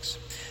flocks.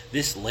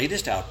 This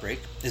latest outbreak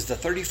is the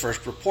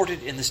 31st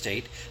reported in the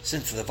state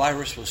since the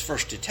virus was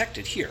first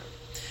detected here.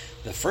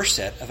 The first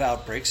set of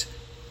outbreaks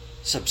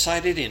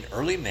subsided in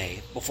early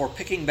May before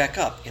picking back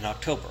up in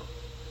October.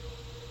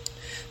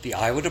 The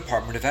Iowa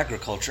Department of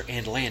Agriculture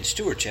and Land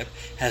Stewardship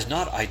has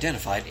not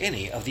identified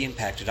any of the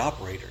impacted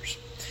operators.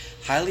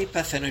 Highly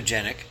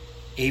pathogenic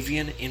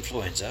avian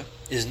influenza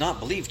is not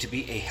believed to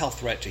be a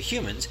health threat to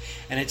humans,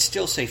 and it's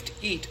still safe to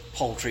eat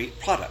poultry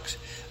products,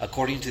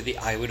 according to the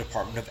Iowa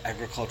Department of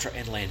Agriculture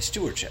and Land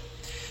Stewardship.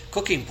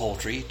 Cooking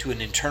poultry to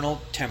an internal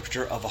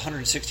temperature of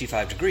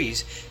 165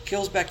 degrees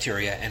kills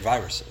bacteria and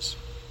viruses.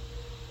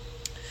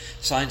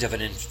 Signs of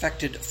an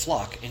infected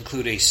flock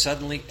include a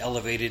suddenly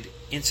elevated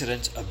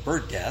incidence of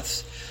bird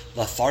deaths,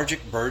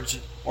 lethargic birds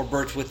or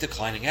birds with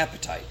declining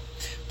appetite,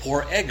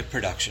 poor egg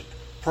production,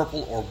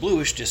 purple or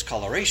bluish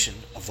discoloration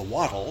of the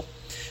wattle,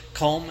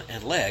 comb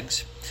and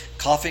legs,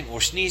 coughing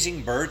or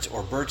sneezing birds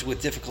or birds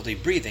with difficulty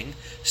breathing,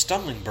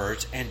 stumbling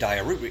birds, and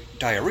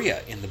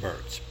diarrhea in the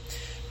birds.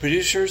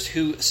 Producers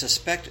who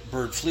suspect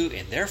bird flu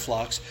in their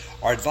flocks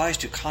are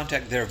advised to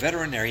contact their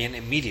veterinarian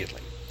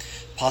immediately.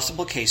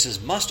 Possible cases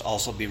must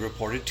also be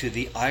reported to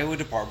the Iowa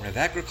Department of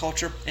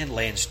Agriculture and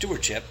Land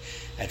Stewardship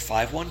at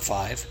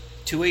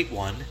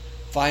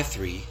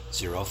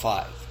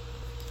 515-281-5305.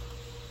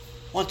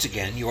 Once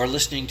again, you are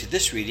listening to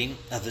this reading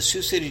of the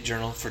Sioux City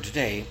Journal for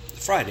today,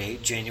 Friday,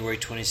 January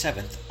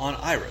 27th, on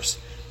IRIS,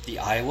 the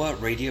Iowa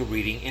Radio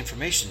Reading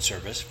Information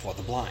Service for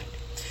the Blind.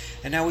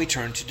 And now we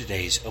turn to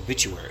today's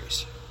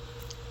obituaries.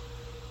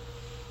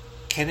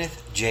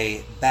 Kenneth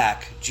J.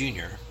 Back,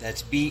 Jr.,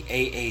 that's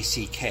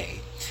B-A-A-C-K,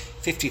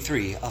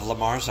 53, of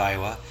Lamars,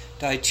 Iowa,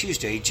 died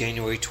Tuesday,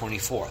 January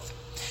 24th.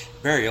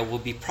 Burial will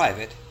be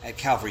private at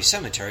Calvary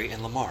Cemetery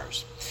in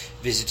Lamars.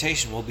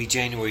 Visitation will be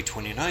January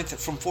 29th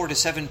from 4 to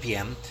 7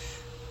 p.m.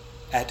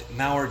 at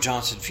Maurer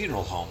Johnson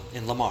Funeral Home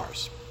in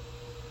Lamars.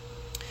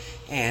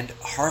 And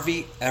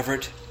Harvey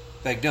Everett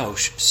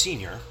Begnoche,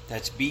 Sr.,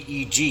 that's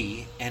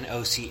B-E-G-N-O-C-H-E,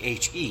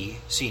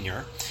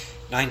 Sr.,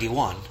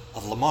 91,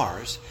 of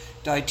Lamars,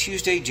 died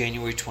Tuesday,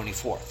 January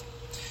 24th.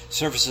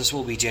 Services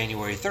will be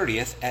January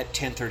 30th at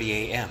 10:30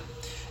 a.m.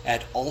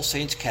 at All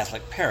Saints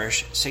Catholic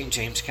Parish, St.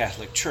 James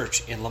Catholic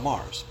Church in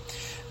Lamars.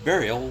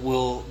 Burial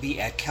will be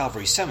at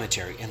Calvary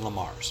Cemetery in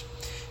Lamars.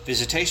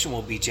 Visitation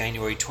will be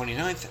January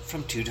 29th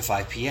from 2 to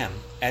 5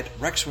 p.m. at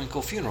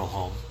Rexwinkle Funeral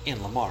Home in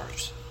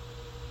Lamars.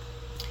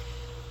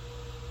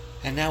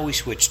 And now we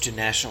switch to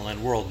national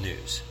and world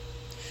news.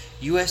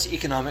 U.S.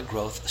 economic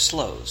growth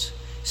slows.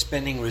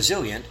 Spending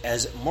resilient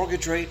as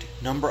mortgage rate,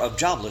 number of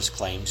jobless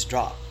claims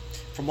drop.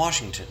 From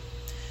Washington,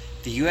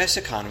 the U.S.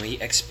 economy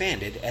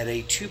expanded at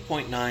a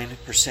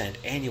 2.9%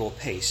 annual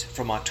pace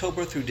from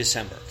October through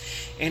December,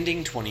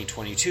 ending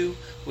 2022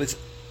 with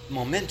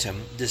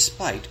momentum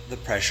despite the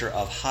pressure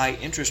of high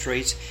interest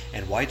rates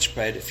and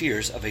widespread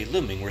fears of a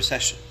looming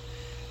recession.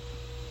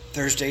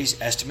 Thursday's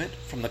estimate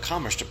from the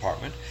Commerce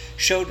Department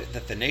showed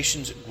that the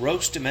nation's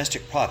gross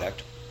domestic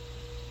product,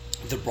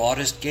 the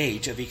broadest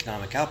gauge of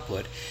economic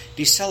output,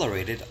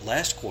 decelerated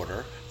last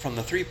quarter from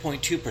the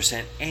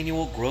 3.2%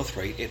 annual growth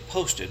rate it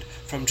posted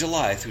from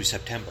July through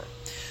September.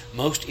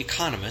 Most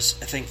economists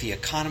think the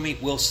economy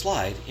will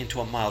slide into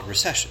a mild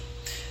recession.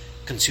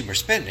 Consumer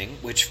spending,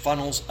 which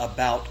fuels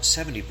about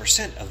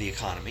 70% of the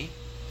economy,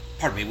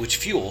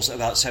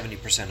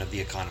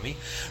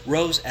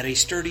 rose at a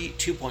sturdy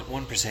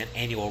 2.1%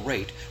 annual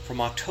rate from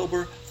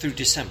October through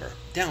December,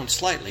 down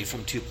slightly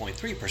from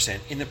 2.3%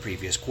 in the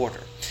previous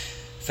quarter.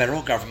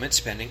 Federal government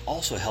spending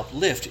also helped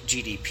lift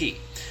GDP.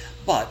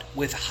 But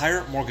with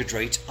higher mortgage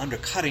rates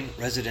undercutting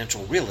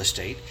residential real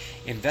estate,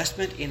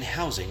 investment in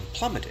housing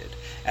plummeted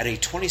at a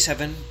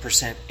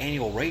 27%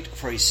 annual rate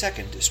for a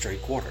second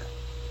straight quarter.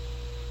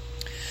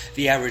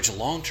 The average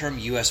long-term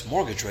U.S.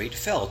 mortgage rate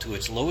fell to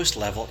its lowest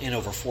level in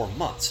over 4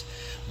 months.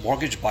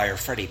 Mortgage buyer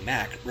Freddie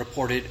Mac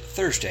reported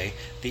Thursday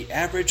the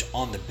average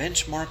on the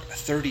benchmark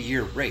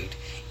 30-year rate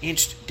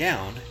inched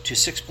down to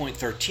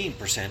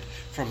 6.13%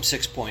 from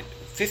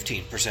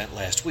 6.15%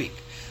 last week.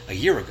 A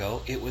year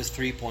ago, it was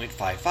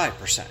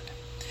 3.55%.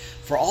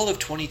 For all of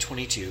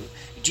 2022,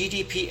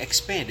 GDP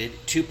expanded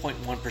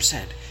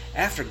 2.1%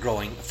 after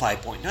growing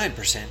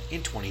 5.9%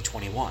 in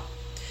 2021.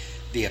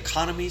 The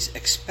economy's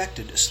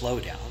expected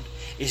slowdown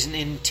is an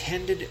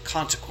intended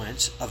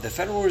consequence of the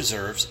Federal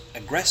Reserve's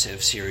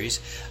aggressive series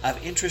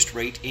of interest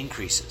rate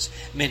increases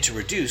meant to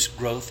reduce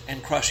growth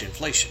and crush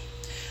inflation.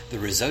 The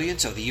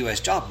resilience of the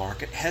U.S. job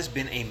market has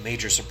been a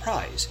major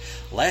surprise.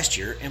 Last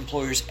year,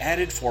 employers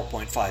added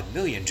 4.5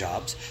 million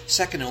jobs,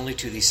 second only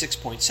to the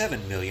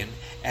 6.7 million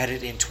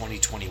added in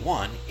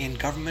 2021 in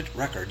government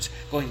records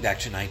going back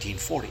to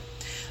 1940.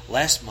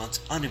 Last month's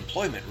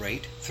unemployment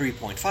rate,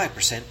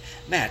 3.5%,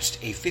 matched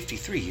a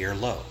 53-year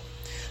low.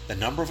 The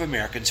number of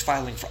Americans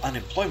filing for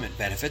unemployment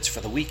benefits for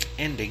the week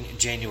ending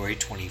January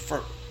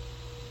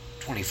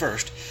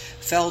 21st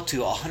fell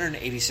to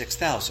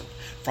 186,000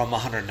 from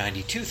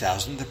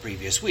 192,000 the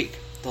previous week,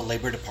 the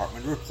Labor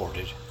Department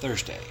reported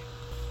Thursday.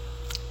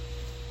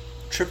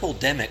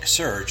 Triple-demic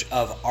surge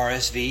of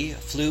RSV,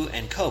 flu,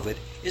 and COVID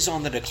is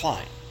on the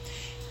decline.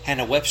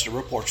 Hannah Webster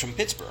reports from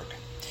Pittsburgh.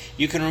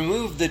 You can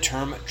remove the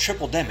term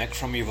triple-demic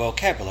from your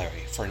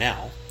vocabulary for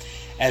now.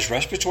 As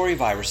respiratory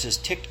viruses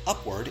ticked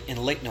upward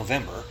in late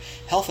November,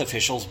 health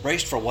officials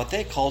braced for what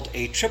they called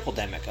a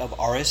triple-demic of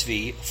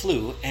RSV,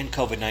 flu, and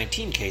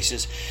COVID-19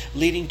 cases,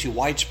 leading to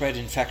widespread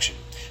infection,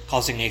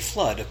 causing a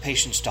flood of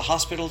patients to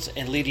hospitals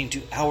and leading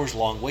to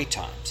hours-long wait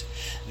times.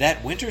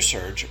 That winter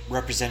surge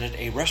represented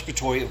a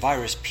respiratory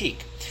virus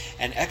peak,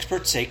 and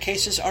experts say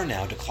cases are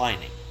now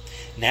declining.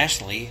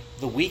 Nationally,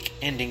 the week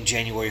ending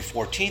January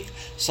 14th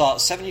saw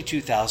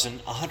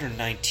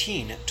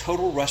 72,119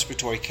 total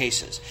respiratory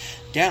cases,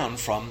 down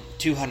from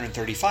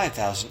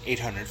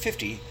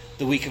 235,850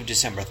 the week of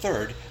December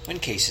 3rd when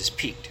cases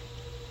peaked.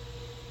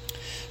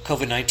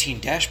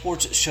 COVID-19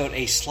 dashboards showed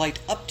a slight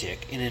uptick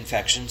in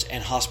infections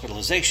and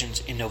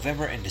hospitalizations in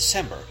November and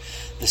December,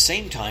 the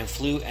same time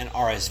flu and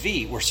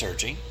RSV were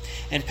surging,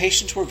 and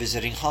patients were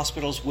visiting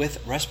hospitals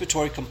with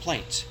respiratory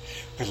complaints.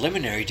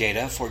 Preliminary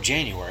data for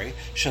January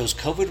shows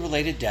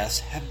COVID-related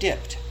deaths have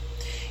dipped.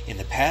 In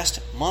the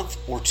past month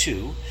or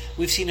two,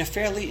 we've seen a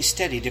fairly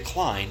steady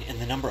decline in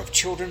the number of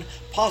children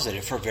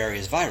positive for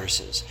various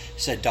viruses,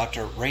 said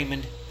Dr.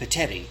 Raymond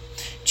Pittetti,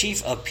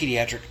 Chief of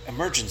Pediatric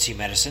Emergency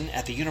Medicine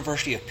at the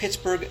University of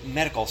Pittsburgh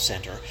Medical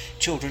Center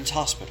Children's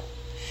Hospital.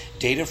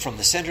 Data from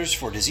the Centers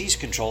for Disease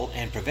Control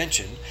and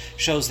Prevention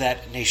shows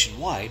that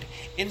nationwide,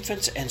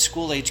 infants and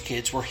school-age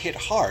kids were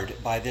hit hard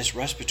by this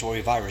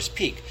respiratory virus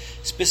peak,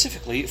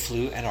 specifically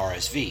flu and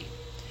RSV.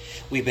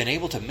 We've been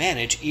able to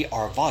manage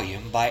ER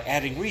volume by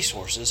adding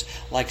resources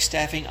like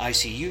staffing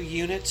ICU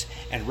units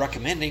and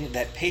recommending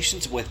that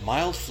patients with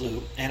mild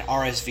flu and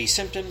RSV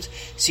symptoms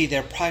see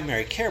their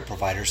primary care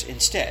providers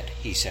instead,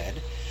 he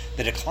said.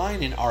 The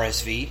decline in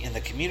RSV in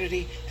the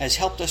community has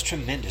helped us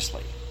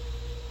tremendously.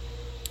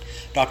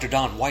 Dr.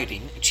 Don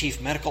Whiting, Chief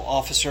Medical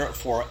Officer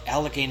for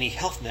Allegheny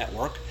Health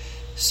Network,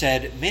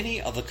 said many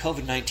of the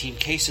COVID-19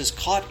 cases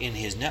caught in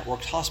his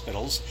networked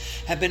hospitals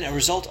have been a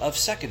result of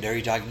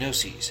secondary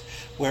diagnoses,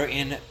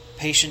 wherein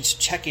patients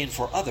check in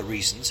for other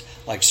reasons,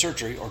 like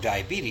surgery or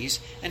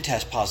diabetes, and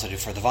test positive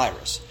for the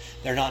virus.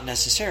 They're not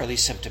necessarily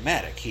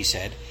symptomatic, he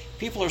said.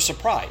 People are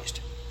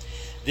surprised.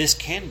 This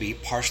can be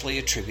partially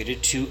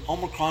attributed to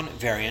Omicron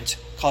variants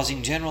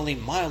causing generally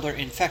milder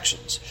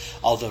infections,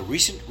 although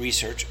recent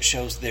research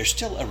shows there's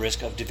still a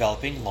risk of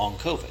developing long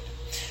COVID.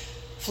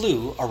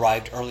 Flu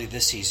arrived early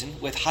this season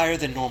with higher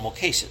than normal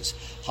cases,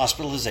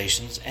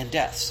 hospitalizations, and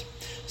deaths.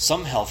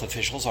 Some health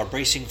officials are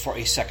bracing for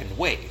a second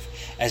wave,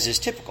 as is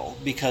typical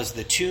because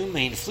the two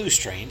main flu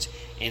strains,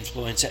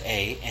 influenza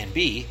A and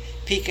B,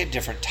 peak at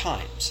different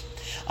times.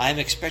 I am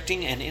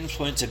expecting an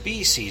influenza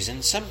B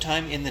season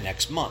sometime in the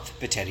next month,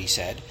 Pittetti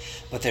said,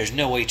 but there's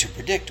no way to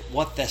predict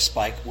what the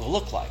spike will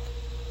look like.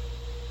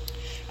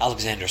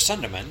 Alexander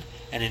Sunderman,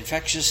 an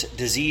infectious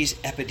disease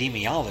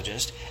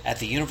epidemiologist at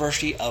the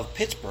University of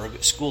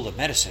Pittsburgh School of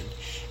Medicine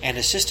and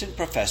assistant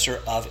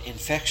professor of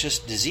infectious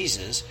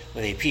diseases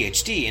with a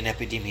PhD in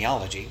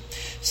epidemiology,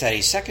 said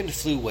a second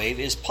flu wave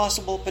is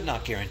possible but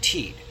not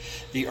guaranteed.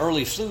 The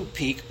early flu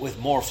peak with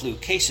more flu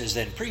cases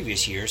than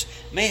previous years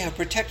may have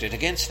protected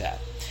against that.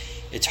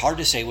 It's hard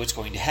to say what's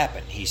going to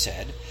happen, he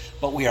said,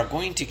 but we are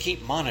going to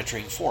keep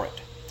monitoring for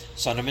it.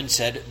 Sunderman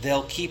said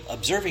they'll keep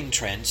observing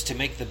trends to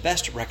make the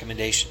best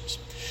recommendations.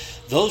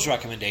 Those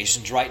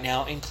recommendations right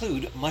now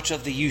include much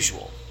of the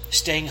usual: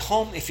 staying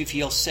home if you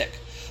feel sick,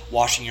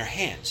 washing your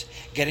hands,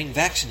 getting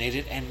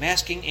vaccinated, and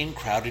masking in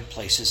crowded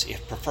places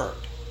if preferred.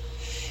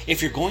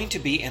 If you're going to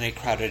be in a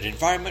crowded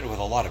environment with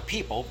a lot of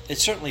people,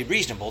 it's certainly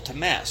reasonable to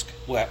mask,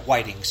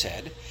 Whiting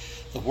said.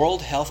 The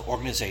World Health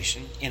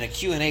Organization, in a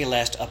Q&A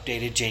last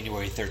updated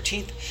January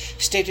 13th,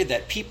 stated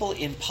that people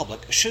in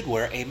public should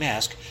wear a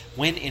mask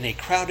when in a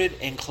crowded,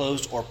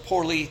 enclosed, or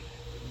poorly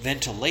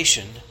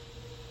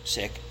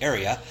ventilation-sick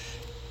area.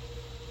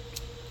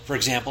 For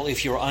example,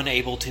 if you're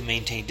unable to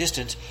maintain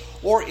distance,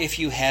 or if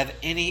you have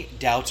any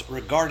doubts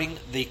regarding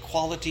the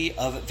quality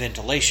of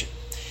ventilation.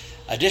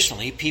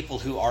 Additionally, people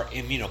who are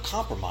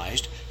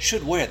immunocompromised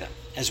should wear them,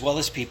 as well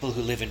as people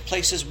who live in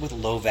places with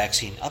low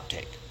vaccine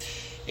uptake.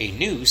 A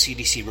new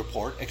CDC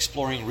report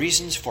exploring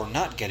reasons for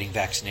not getting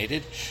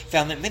vaccinated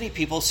found that many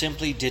people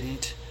simply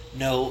didn't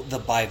know the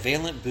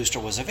bivalent booster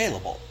was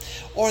available,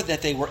 or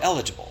that they were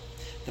eligible.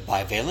 The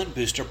bivalent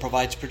booster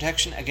provides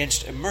protection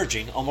against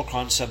emerging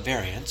Omicron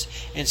subvariants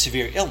and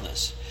severe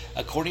illness.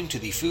 According to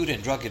the Food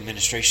and Drug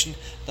Administration,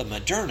 the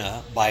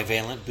Moderna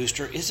bivalent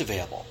booster is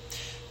available.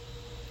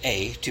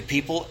 A, to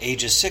people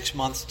ages 6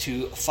 months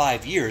to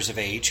 5 years of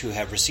age who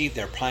have received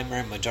their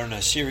primary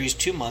Moderna series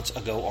 2 months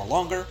ago or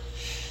longer.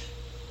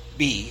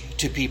 B,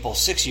 to people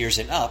 6 years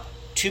and up,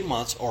 2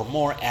 months or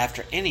more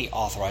after any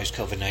authorized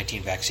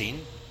COVID-19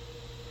 vaccine.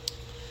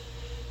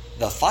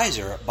 The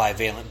Pfizer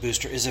bivalent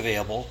booster is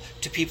available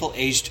to people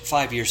aged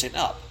 5 years and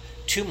up,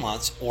 2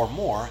 months or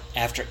more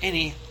after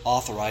any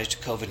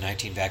authorized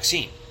COVID-19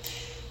 vaccine.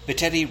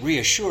 Pittetti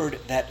reassured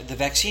that the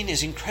vaccine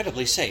is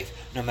incredibly safe,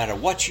 no matter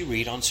what you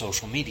read on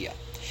social media.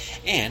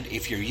 And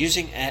if you're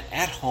using an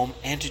at-home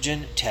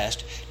antigen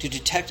test to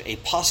detect a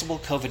possible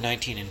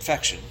COVID-19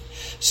 infection,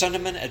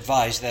 Sunderman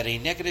advised that a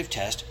negative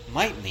test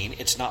might mean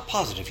it's not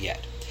positive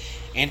yet.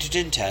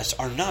 Antigen tests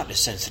are not as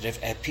sensitive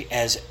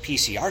as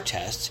PCR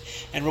tests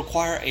and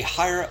require a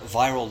higher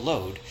viral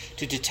load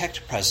to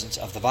detect presence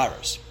of the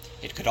virus.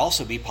 It could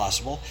also be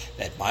possible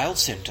that mild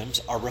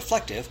symptoms are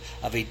reflective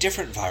of a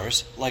different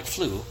virus like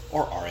flu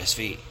or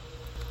RSV.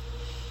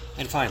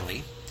 And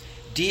finally,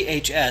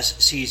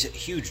 DHS sees a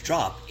huge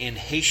drop in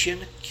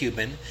Haitian,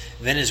 Cuban,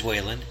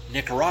 Venezuelan,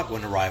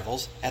 Nicaraguan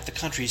arrivals at the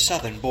country's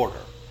southern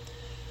border.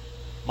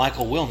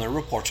 Michael Wilner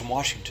reports from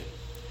Washington.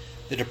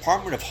 The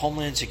Department of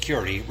Homeland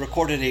Security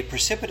recorded a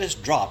precipitous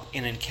drop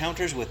in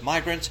encounters with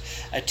migrants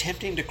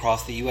attempting to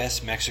cross the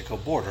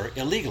U.S.-Mexico border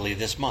illegally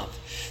this month,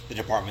 the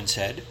department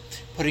said,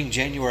 putting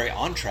January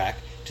on track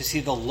to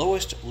see the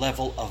lowest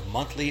level of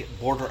monthly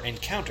border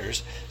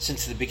encounters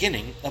since the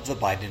beginning of the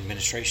Biden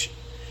administration.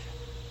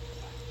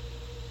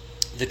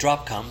 The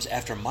drop comes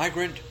after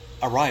migrant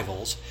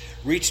arrivals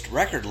reached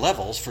record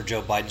levels for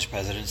Joe Biden's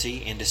presidency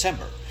in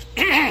December.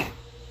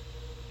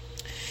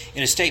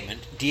 In a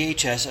statement,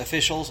 DHS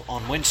officials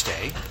on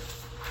Wednesday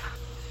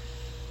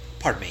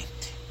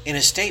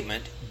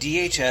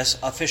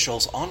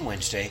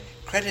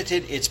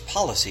credited its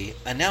policy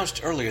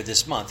announced earlier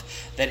this month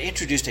that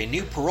introduced a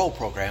new parole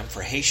program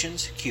for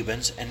Haitians,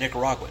 Cubans, and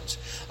Nicaraguans,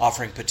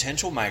 offering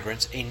potential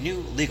migrants a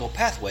new legal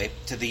pathway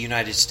to the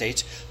United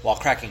States while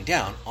cracking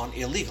down on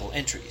illegal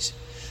entries.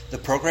 The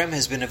program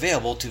has been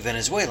available to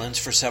Venezuelans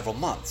for several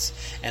months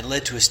and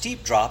led to a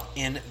steep drop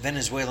in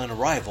Venezuelan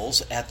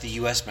arrivals at the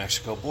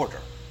U.S.-Mexico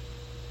border.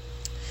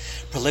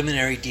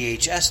 Preliminary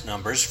DHS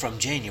numbers from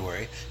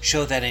January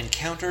show that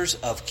encounters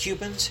of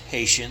Cubans,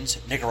 Haitians,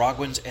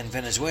 Nicaraguans, and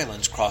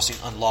Venezuelans crossing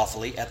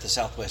unlawfully at the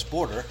southwest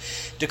border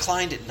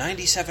declined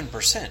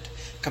 97%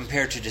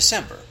 compared to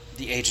December,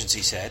 the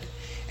agency said.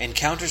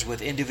 Encounters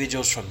with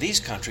individuals from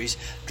these countries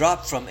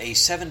dropped from a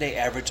 7-day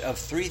average of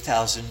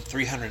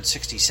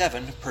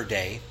 3,367 per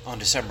day on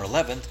December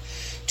 11th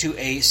to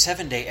a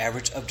 7-day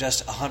average of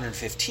just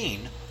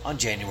 115 on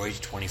January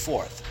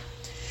 24th.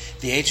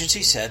 The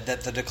agency said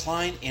that the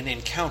decline in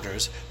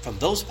encounters from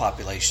those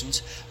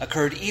populations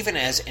occurred even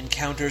as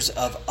encounters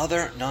of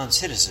other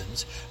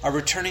non-citizens are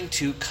returning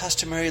to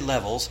customary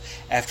levels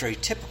after a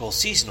typical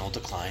seasonal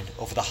decline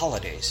over the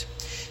holidays.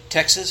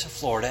 Texas,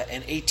 Florida,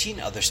 and 18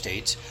 other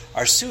states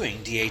are suing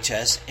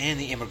DHS and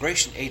the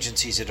immigration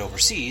agencies it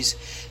oversees,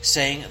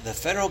 saying the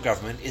federal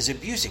government is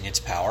abusing its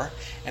power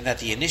and that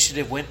the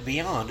initiative went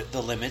beyond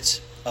the limits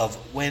of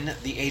when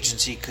the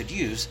agency could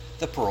use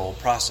the parole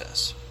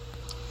process.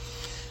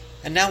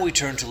 And now we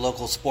turn to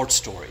local sports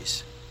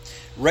stories.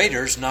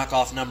 Raiders knock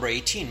off number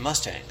 18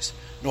 Mustangs.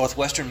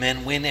 Northwestern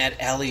men win at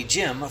Alley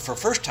Gym for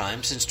first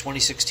time since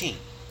 2016.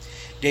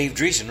 Dave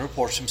Dreesen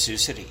reports from Sioux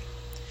City.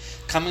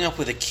 Coming up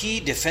with a key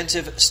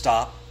defensive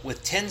stop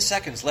with 10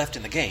 seconds left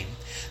in the game,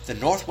 the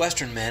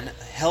Northwestern men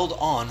held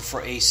on for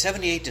a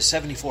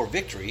 78-74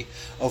 victory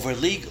over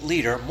league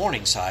leader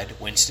Morningside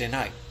Wednesday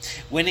night,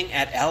 winning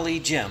at Alley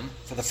Gym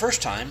for the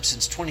first time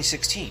since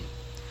 2016.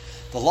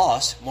 The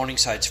loss,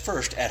 Morningside's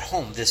first at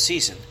home this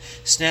season,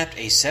 snapped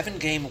a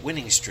 7-game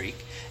winning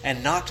streak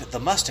and knocked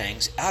the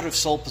Mustangs out of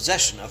sole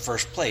possession of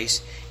first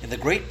place in the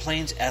Great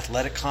Plains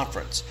Athletic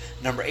Conference.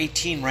 Number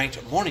 18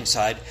 ranked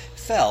Morningside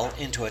fell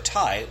into a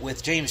tie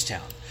with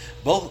Jamestown,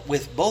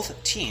 with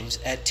both teams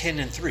at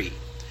 10-3.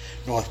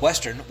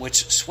 Northwestern,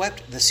 which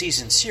swept the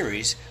season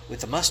series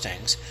with the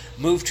Mustangs,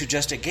 moved to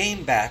just a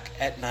game back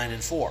at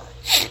 9-4.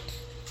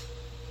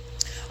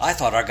 I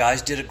thought our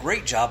guys did a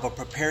great job of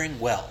preparing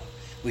well.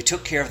 We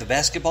took care of the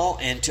basketball,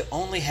 and to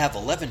only have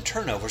 11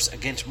 turnovers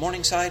against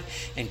Morningside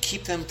and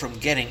keep them from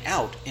getting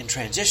out in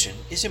transition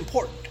is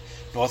important,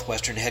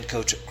 Northwestern head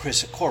coach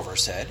Chris Corver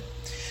said.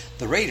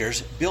 The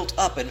Raiders built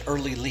up an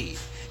early lead,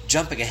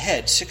 jumping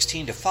ahead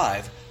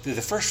 16-5 through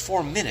the first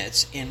 4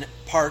 minutes, in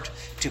part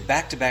to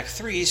back-to-back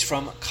threes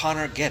from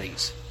Connor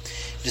Geddes.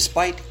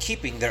 Despite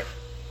keeping their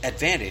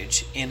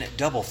advantage in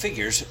double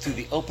figures through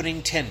the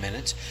opening 10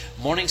 minutes,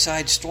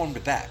 Morningside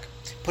stormed back,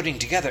 putting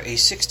together a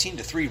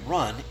 16-3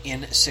 run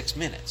in 6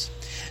 minutes.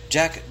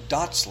 Jack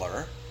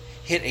Dotzler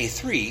hit a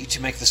 3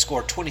 to make the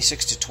score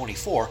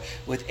 26-24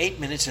 with 8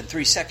 minutes and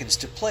 3 seconds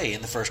to play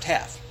in the first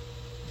half.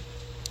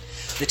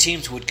 The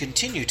teams would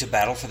continue to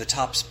battle for the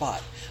top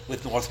spot,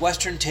 with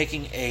Northwestern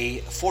taking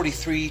a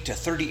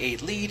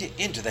 43-38 lead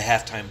into the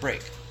halftime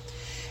break.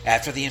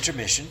 After the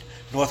intermission,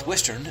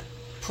 Northwestern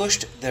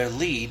pushed their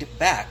lead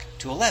back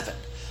to 11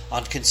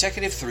 on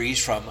consecutive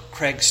threes from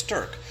Craig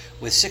Stirk,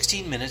 with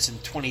 16 minutes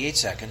and 28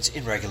 seconds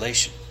in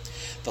regulation.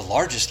 The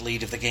largest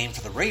lead of the game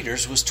for the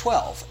Raiders was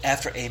 12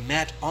 after a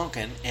Matt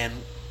Onken and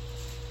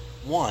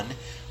won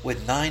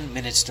with 9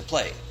 minutes to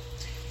play.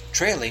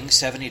 Trailing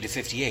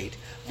 70-58,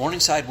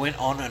 Morningside went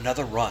on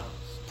another run,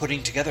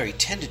 putting together a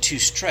 10-2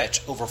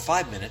 stretch over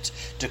 5 minutes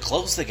to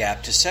close the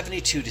gap to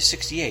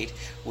 72-68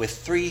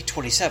 with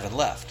 3:27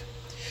 left.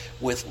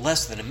 With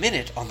less than a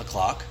minute on the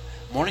clock,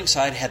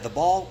 Morningside had the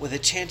ball with a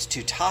chance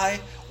to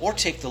tie or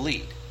take the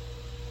lead.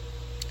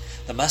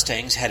 The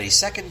Mustangs had a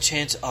second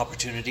chance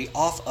opportunity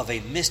off of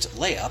a missed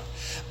layup,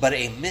 but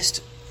a missed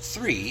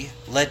 3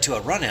 led to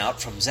a run-out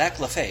from Zach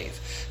Lefebvre,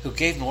 who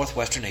gave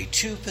Northwestern a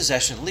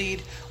 2-possession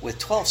lead with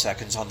 12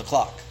 seconds on the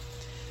clock.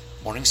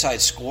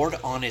 Morningside scored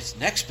on its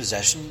next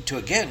possession to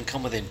again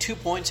come within 2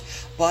 points,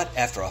 but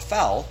after a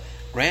foul,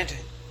 Grant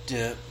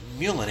de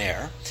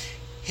Moulinaire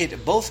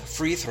hit both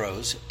free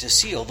throws to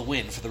seal the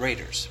win for the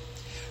Raiders.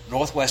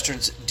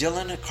 Northwestern's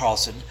Dylan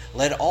Carlson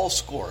led all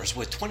scorers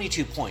with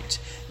 22 points,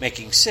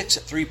 making 6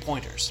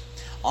 3-pointers.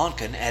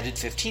 Onken added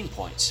 15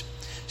 points.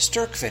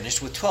 Stirk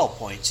finished with 12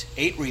 points,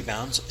 8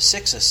 rebounds,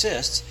 6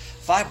 assists,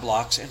 5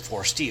 blocks, and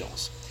 4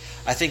 steals.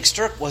 I think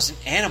Stirk was an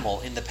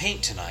animal in the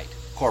paint tonight,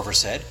 Corver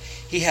said.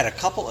 He had a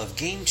couple of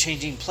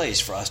game-changing plays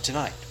for us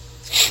tonight.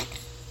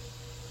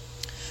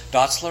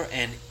 Dotzler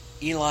and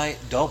Eli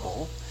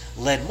Doble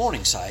led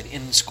Morningside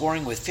in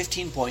scoring with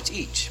 15 points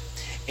each.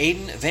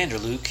 Aiden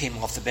Vanderloo came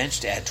off the bench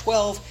to add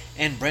 12,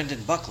 and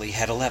Brendan Buckley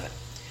had 11.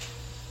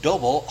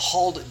 Doble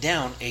hauled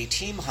down a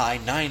team-high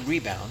 9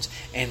 rebounds,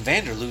 and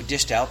Vanderloo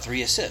dished out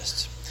 3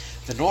 assists.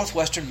 The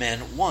Northwestern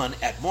men won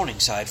at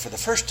Morningside for the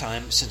first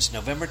time since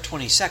November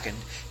 22,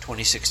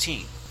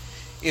 2016.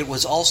 It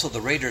was also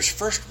the Raiders'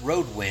 first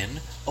road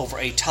win over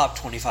a top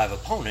 25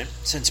 opponent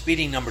since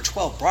beating number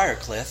 12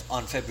 Briarcliff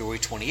on February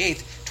 28,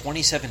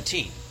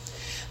 2017.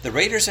 The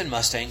Raiders and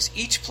Mustangs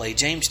each play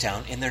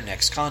Jamestown in their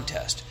next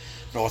contest.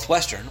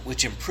 Northwestern,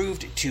 which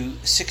improved to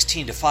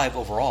 16-5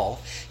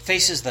 overall,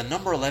 faces the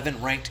number 11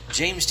 ranked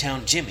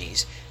Jamestown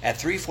Jimmies at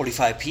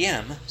 3:45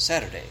 p.m.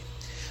 Saturday.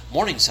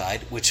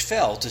 Morningside, which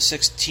fell to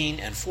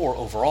 16-4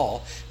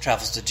 overall,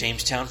 travels to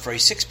Jamestown for a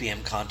 6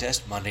 p.m.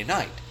 contest Monday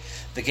night.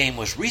 The game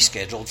was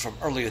rescheduled from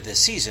earlier this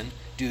season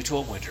due to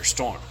a winter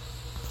storm.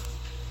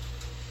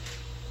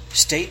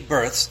 State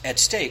berths at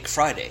stake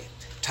Friday.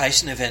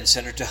 Tyson Event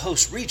Center to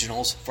host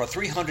regionals for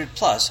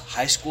 300-plus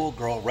high school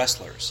girl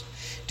wrestlers.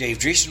 Dave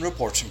Dreesen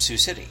reports from Sioux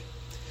City.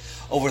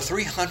 Over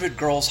 300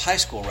 girls high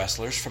school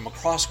wrestlers from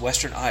across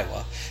western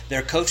Iowa,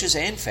 their coaches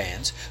and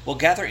fans, will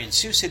gather in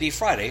Sioux City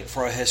Friday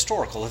for a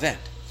historical event.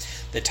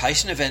 The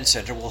Tyson Event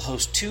Center will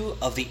host 2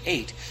 of the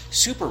 8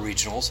 super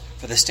regionals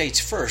for the state's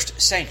first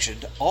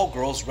sanctioned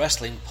all-girls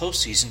wrestling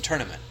postseason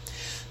tournament.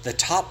 The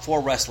top 4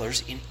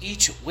 wrestlers in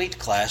each weight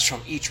class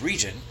from each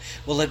region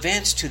will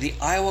advance to the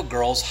Iowa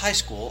Girls High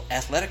School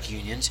Athletic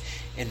Union's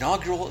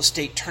inaugural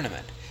state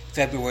tournament,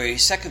 February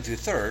 2nd through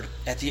 3rd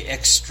at the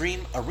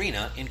Extreme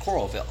Arena in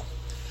Coralville.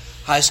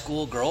 High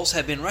school girls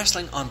have been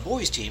wrestling on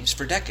boys' teams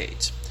for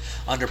decades.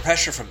 Under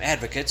pressure from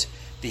advocates,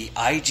 the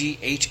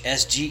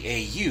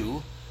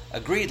IGHSGAU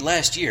agreed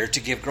last year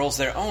to give girls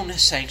their own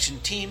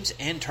sanctioned teams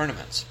and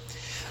tournaments.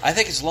 I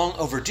think it's long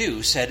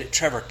overdue, said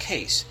Trevor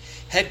Case,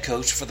 head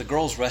coach for the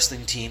girls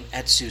wrestling team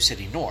at Sioux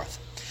City North.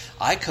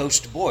 I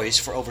coached boys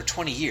for over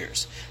 20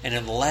 years, and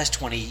in the last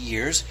 20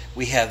 years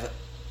we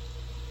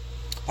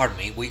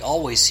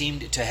always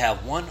seemed to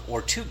have 1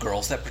 or 2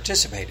 girls that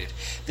participated.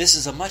 This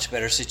is a much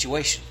better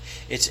situation.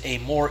 It's a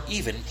more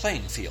even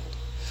playing field.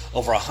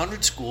 Over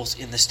 100 schools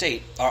in the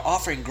state are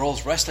offering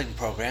girls wrestling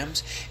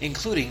programs,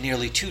 including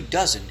nearly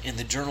 24 in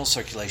the journal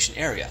circulation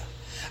area.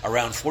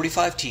 Around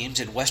 45 teams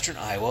in western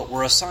Iowa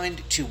were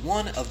assigned to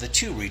one of the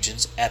 2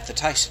 regions at the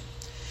Tyson.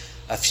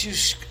 A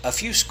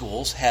few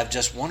schools have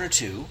just 1 or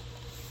 2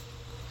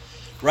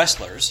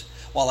 wrestlers,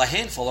 while a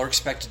handful are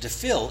expected to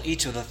fill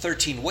each of the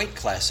 13 weight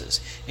classes,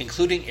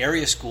 including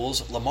area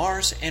schools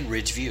Lamar's and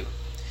Ridgeview.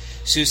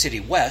 Sioux City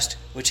West,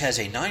 which has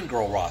a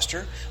 9-girl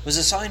roster, was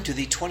assigned to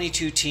the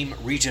 22-team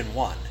Region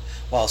 1,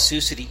 while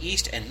Sioux City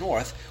East and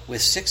North,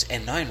 with 6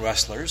 and 9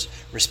 wrestlers,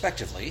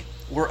 respectively,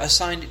 were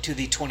assigned to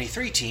the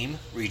 23-team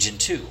Region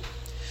 2.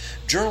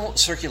 Journal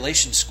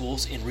circulation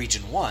schools in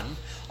Region 1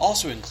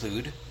 also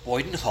include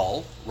Boyden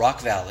Hull, Rock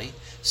Valley,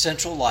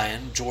 Central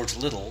Lyon, George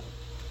Little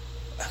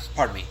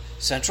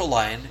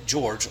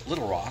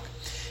Rock,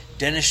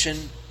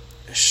 Denishin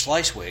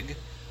Schleswig,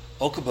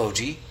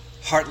 Okoboji,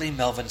 Hartley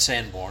Melvin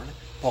Sanborn,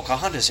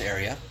 Pocahontas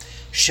area,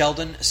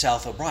 Sheldon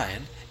South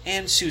O'Brien,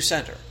 and Sioux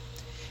Center.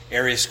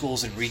 Area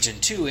schools in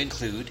Region 2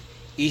 include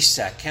East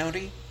Sac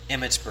County,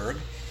 Emmetsburg,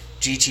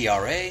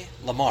 GTRA,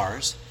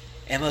 Lamar's,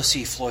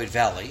 MOC Floyd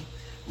Valley,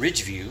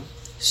 Ridgeview,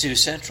 Sioux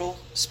Central,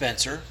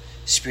 Spencer,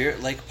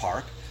 Spirit Lake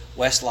Park,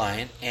 West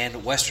Lyon,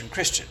 and Western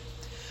Christian.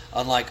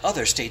 Unlike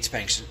other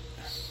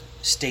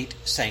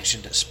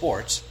state-sanctioned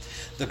sports,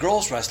 the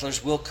girls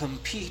wrestlers will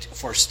compete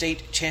for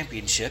state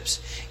championships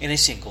in a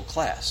single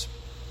class.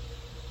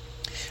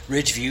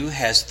 Ridgeview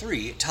has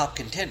 3 top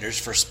contenders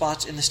for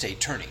spots in the state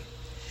tourney.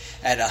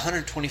 At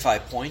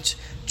 125 points,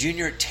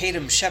 junior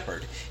Tatum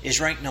Shepard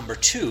is ranked number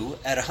 2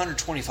 at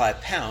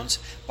 125 pounds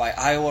by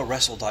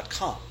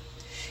IowaWrestle.com.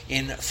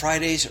 In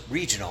Friday's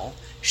regional,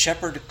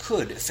 Shepard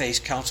could face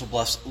Council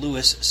Bluffs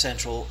Lewis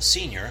Central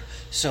senior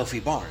Sophie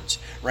Barnes,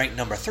 ranked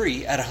number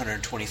 3 at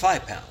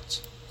 125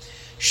 pounds.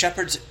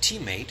 Shepard's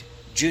teammate,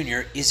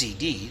 junior Izzy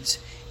Deeds,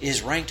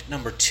 is ranked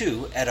number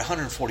 2 at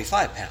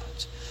 145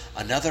 pounds.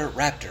 Another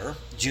Raptor,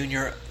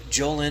 junior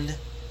Jolyn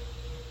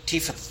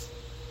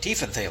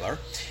Tiefenthaler,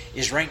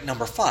 is ranked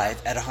number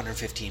 5 at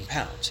 115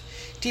 pounds.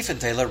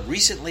 Tiefenthaler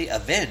recently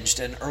avenged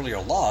an earlier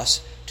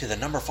loss to the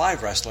number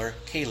 5 wrestler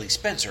Kaylee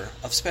Spencer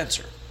of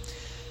Spencer.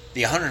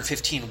 The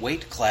 115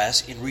 weight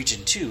class in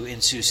Region 2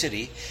 in Sioux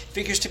City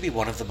figures to be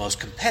one of the most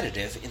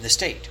competitive in the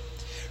state.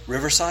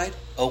 Riverside,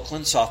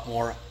 Oakland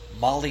sophomore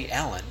Molly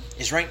Allen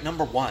is ranked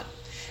number 1,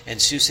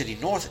 and Sioux City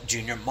North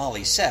junior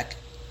Molly Seck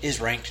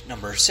is ranked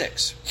number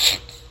 6.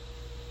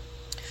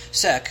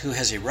 Seck, who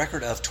has a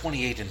record of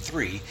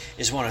 28-3,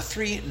 is one of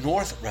 3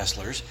 North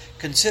wrestlers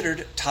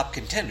considered top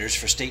contenders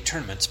for state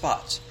tournament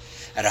spots.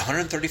 At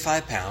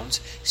 135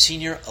 pounds,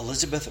 senior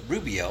Elizabeth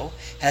Rubio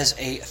has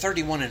a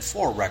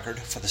 31-4 record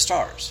for the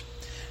Stars.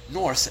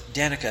 North's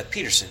Danica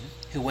Peterson,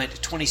 who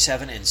went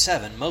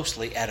 27-7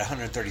 mostly at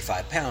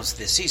 135 pounds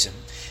this season,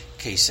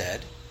 Case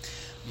said,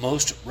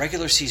 most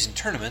regular season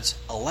tournaments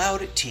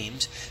allowed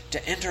teams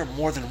to enter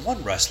more than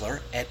 1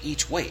 wrestler at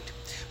each weight,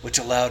 which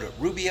allowed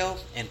Rubio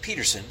and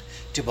Peterson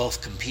to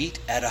both compete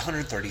at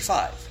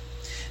 135.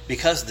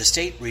 Because the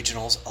state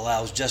regionals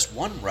allows just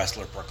 1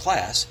 wrestler per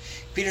class,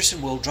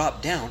 Peterson will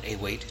drop down a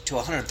weight to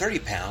 130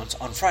 pounds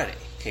on Friday,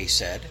 Case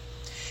said.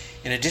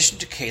 In addition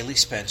to Kaylee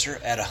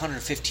Spencer at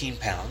 115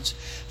 pounds,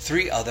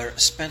 3 other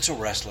Spencer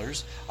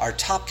wrestlers are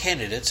top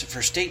candidates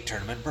for state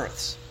tournament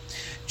berths.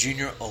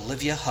 Junior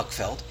Olivia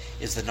Huckfeld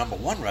is the number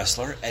 1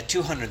 wrestler at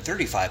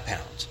 235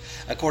 pounds,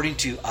 according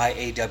to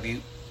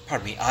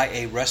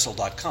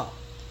IAWrestle.com.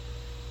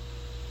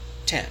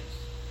 10.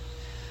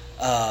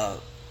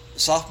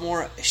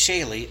 Sophomore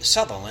Shaylee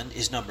Sutherland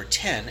is number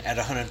 10 at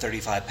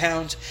 135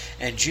 pounds,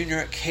 and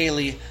junior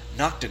Kaylee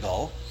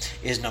Noctegal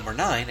is number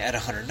 9 at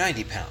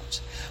 190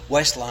 pounds.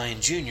 West Lyon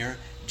junior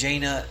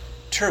Jana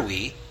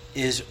Turwey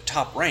is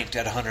top ranked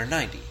at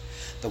 190.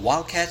 The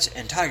Wildcats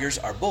and Tigers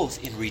are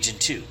both in Region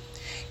 2.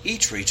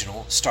 Each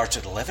regional starts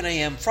at 11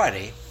 a.m.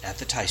 Friday at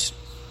the Tyson.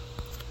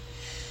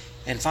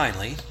 And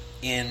finally,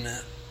 in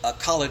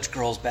college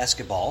girls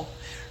basketball,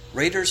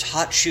 Raiders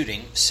hot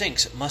shooting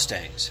sinks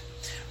Mustangs.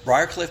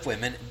 Briarcliff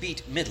women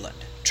beat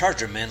Midland.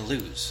 Charger men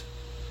lose.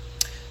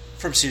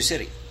 From Sioux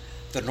City,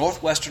 the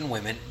Northwestern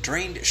women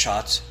drained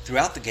shots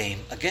throughout the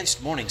game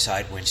against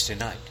Morningside Wednesday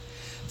night.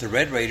 The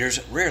Red Raiders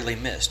rarely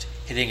missed,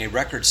 hitting a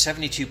record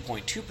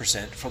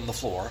 72.2% from the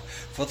floor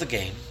for the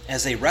game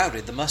as they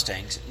routed the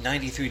Mustangs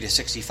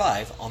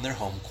 93-65 on their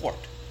home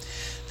court.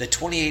 The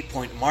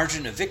 28-point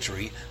margin of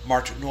victory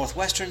marked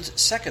Northwestern's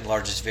second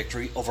largest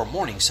victory over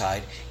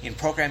Morningside in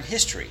program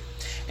history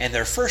and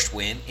their first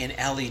win in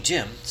Alley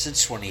Gym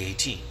since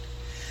 2018.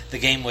 The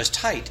game was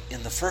tight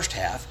in the first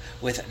half,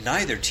 with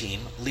neither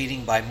team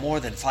leading by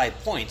more than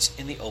 5 points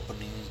in the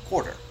opening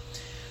quarter.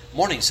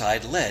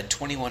 Morningside led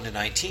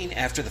 21-19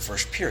 after the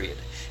first period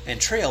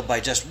and trailed by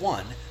just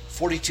 1,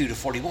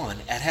 42-41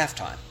 at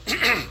halftime.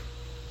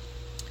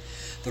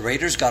 The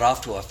Raiders got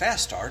off to a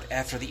fast start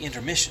after the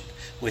intermission,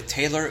 with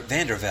Taylor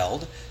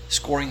Vandervelde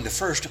scoring the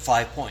first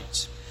 5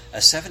 points. A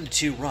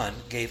 7-2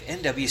 run gave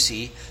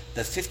NWC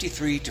the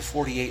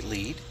 53-48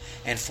 lead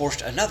and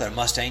forced another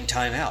Mustang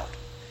timeout.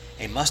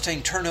 A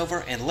Mustang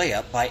turnover and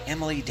layup by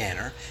Emily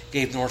Danner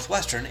gave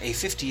Northwestern a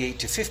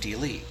 58-50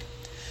 lead.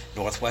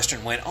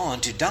 Northwestern went on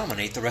to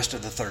dominate the rest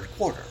of the third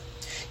quarter,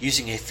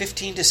 using a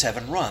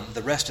 15-7 run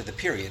the rest of the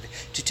period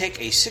to take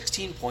a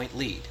 16-point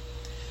lead.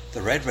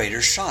 The Red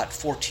Raiders shot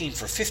 14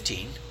 for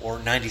 15, or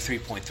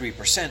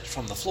 93.3%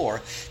 from the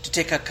floor, to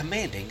take a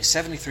commanding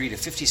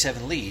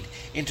 73-57 lead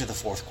into the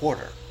fourth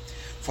quarter.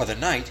 For the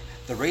night,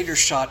 the Raiders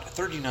shot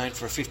 39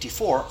 for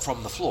 54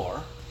 from the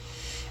floor,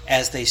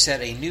 as they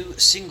set a new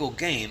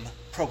single-game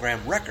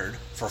program record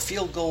for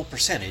field goal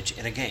percentage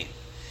in a game.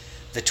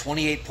 The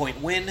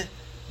 28-point win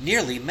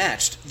nearly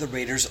matched the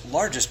Raiders'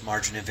 largest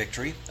margin of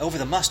victory over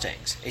the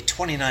Mustangs, a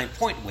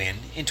 29-point win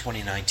in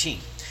 2019.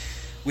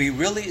 We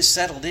really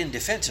settled in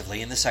defensively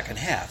in the second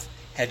half,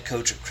 head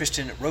coach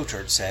Kristen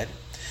Rotert said.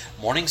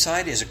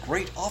 Morningside is a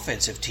great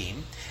offensive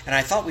team, and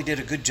I thought we did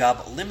a good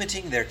job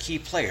limiting their key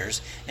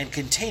players and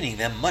containing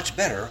them much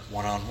better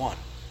one-on-one.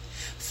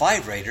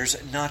 5 Raiders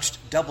notched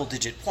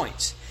double-digit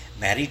points: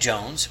 Maddie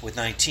Jones with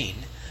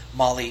 19,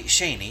 Molly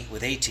Shaney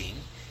with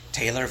 18,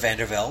 Taylor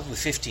Vandervelde with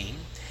 15,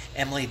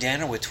 Emily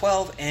Danner with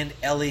 12, and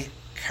Ellie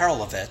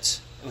Karlovets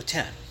with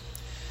 10.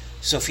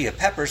 Sophia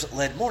Peppers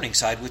led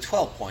Morningside with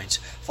 12 points,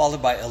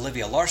 followed by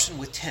Olivia Larson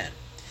with 10.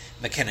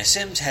 McKenna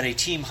Sims had a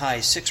team-high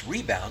 6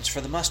 rebounds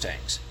for the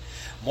Mustangs.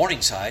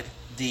 Morningside,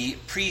 the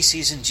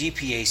preseason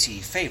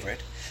GPAC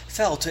favorite,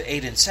 fell to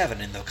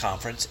 8-7 in the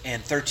conference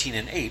and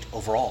 13-8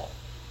 overall.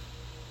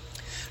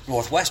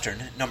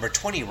 Northwestern, number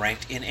 20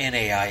 ranked in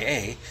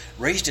NAIA,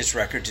 raised its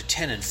record to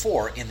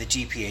 10-4 in the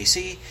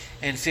GPAC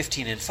and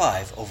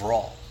 15-5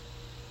 overall.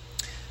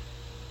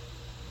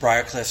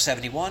 Briarcliff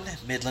 71,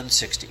 Midland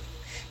 60.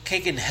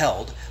 Kagan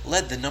Held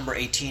led the number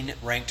 18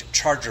 ranked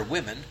Charger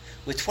women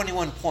with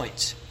 21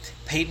 points.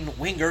 Peyton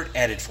Wingert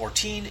added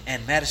 14,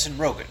 and Madison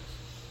Rogan.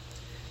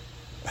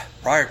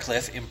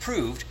 Briarcliff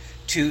improved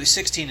to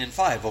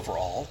 16-5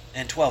 overall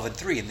and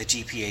 12-3 in the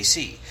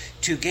GPAC,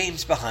 2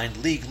 games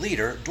behind league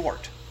leader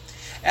Dort.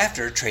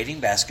 After trading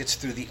baskets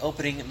through the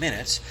opening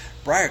minutes,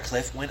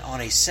 Briarcliff went on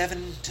a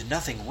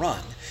 7-0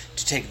 run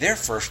to take their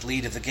first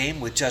lead of the game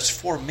with just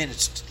 4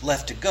 minutes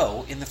left to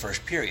go in the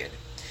first period.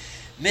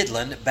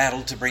 Midland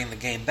battled to bring the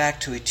game back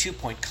to a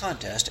 2-point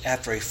contest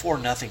after a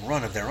 4-0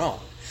 run of their own,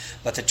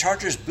 but the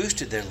Chargers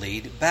boosted their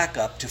lead back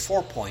up to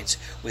 4 points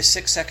with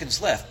 6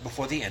 seconds left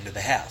before the end of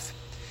the half.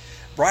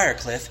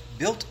 Briarcliff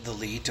built the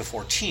lead to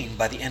 14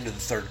 by the end of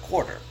the third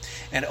quarter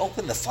and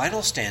opened the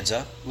final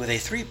stanza with a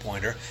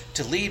 3-pointer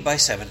to lead by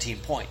 17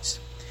 points.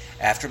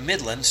 After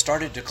Midland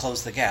started to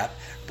close the gap,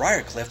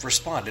 Briarcliff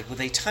responded with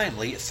a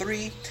timely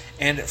 3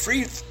 and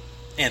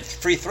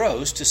free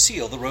throws to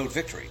seal the road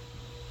victory.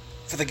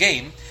 For the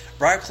game,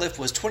 Briarcliff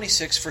was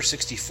 26 for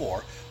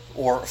 64,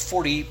 or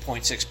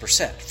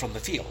 40.6% from the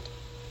field,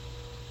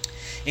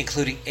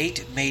 including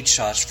 8 made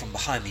shots from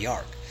behind the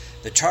arc.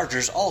 The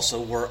Chargers also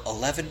were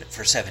 11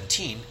 for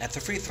 17 at the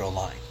free throw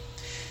line.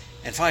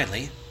 And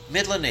finally,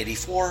 Midland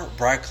 84,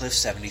 Briarcliff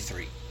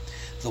 73.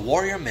 The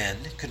Warrior men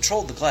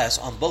controlled the glass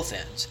on both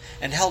ends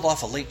and held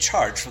off a late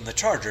charge from the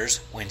Chargers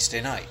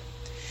Wednesday night.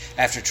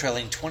 After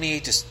trailing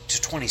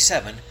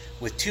 28-27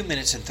 with 2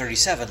 minutes and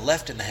 37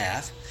 left in the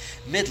half,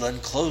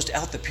 Midland closed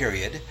out the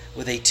period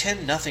with a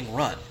 10-0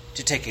 run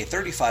to take a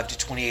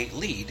 35-28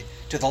 lead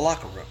to the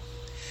locker room.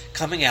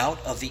 Coming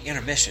out of the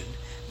intermission,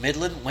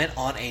 Midland went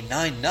on a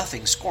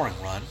 9-0 scoring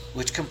run,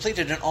 which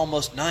completed an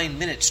almost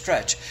 9-minute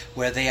stretch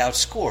where they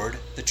outscored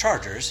the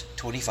Chargers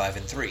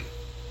 25-3.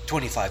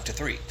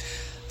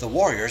 The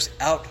Warriors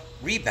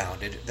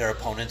out-rebounded their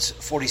opponents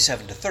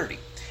 47-30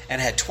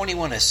 and had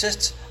 21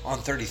 assists on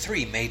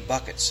 33 made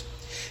buckets.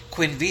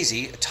 Quinn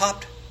Vesey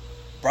topped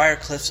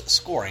Briarcliff's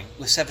scoring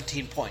with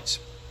 17 points.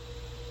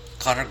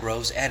 Connor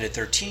Groves added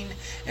 13,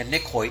 and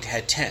Nick Hoyt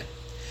had 10.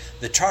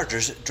 The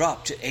Chargers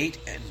dropped to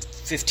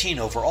 8-15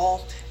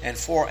 overall and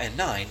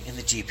 4-9 in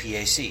the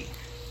GPAC.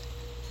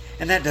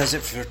 And that does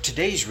it for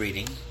today's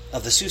reading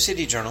of the Sioux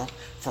City Journal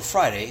for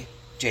Friday,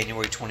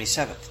 January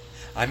 27th.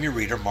 I'm your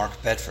reader,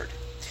 Mark Bedford.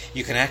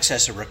 You can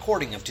access a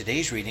recording of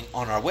today's reading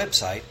on our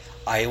website,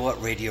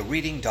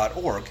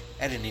 iowaradioreading.org,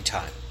 at any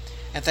time.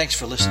 And thanks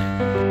for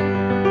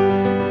listening.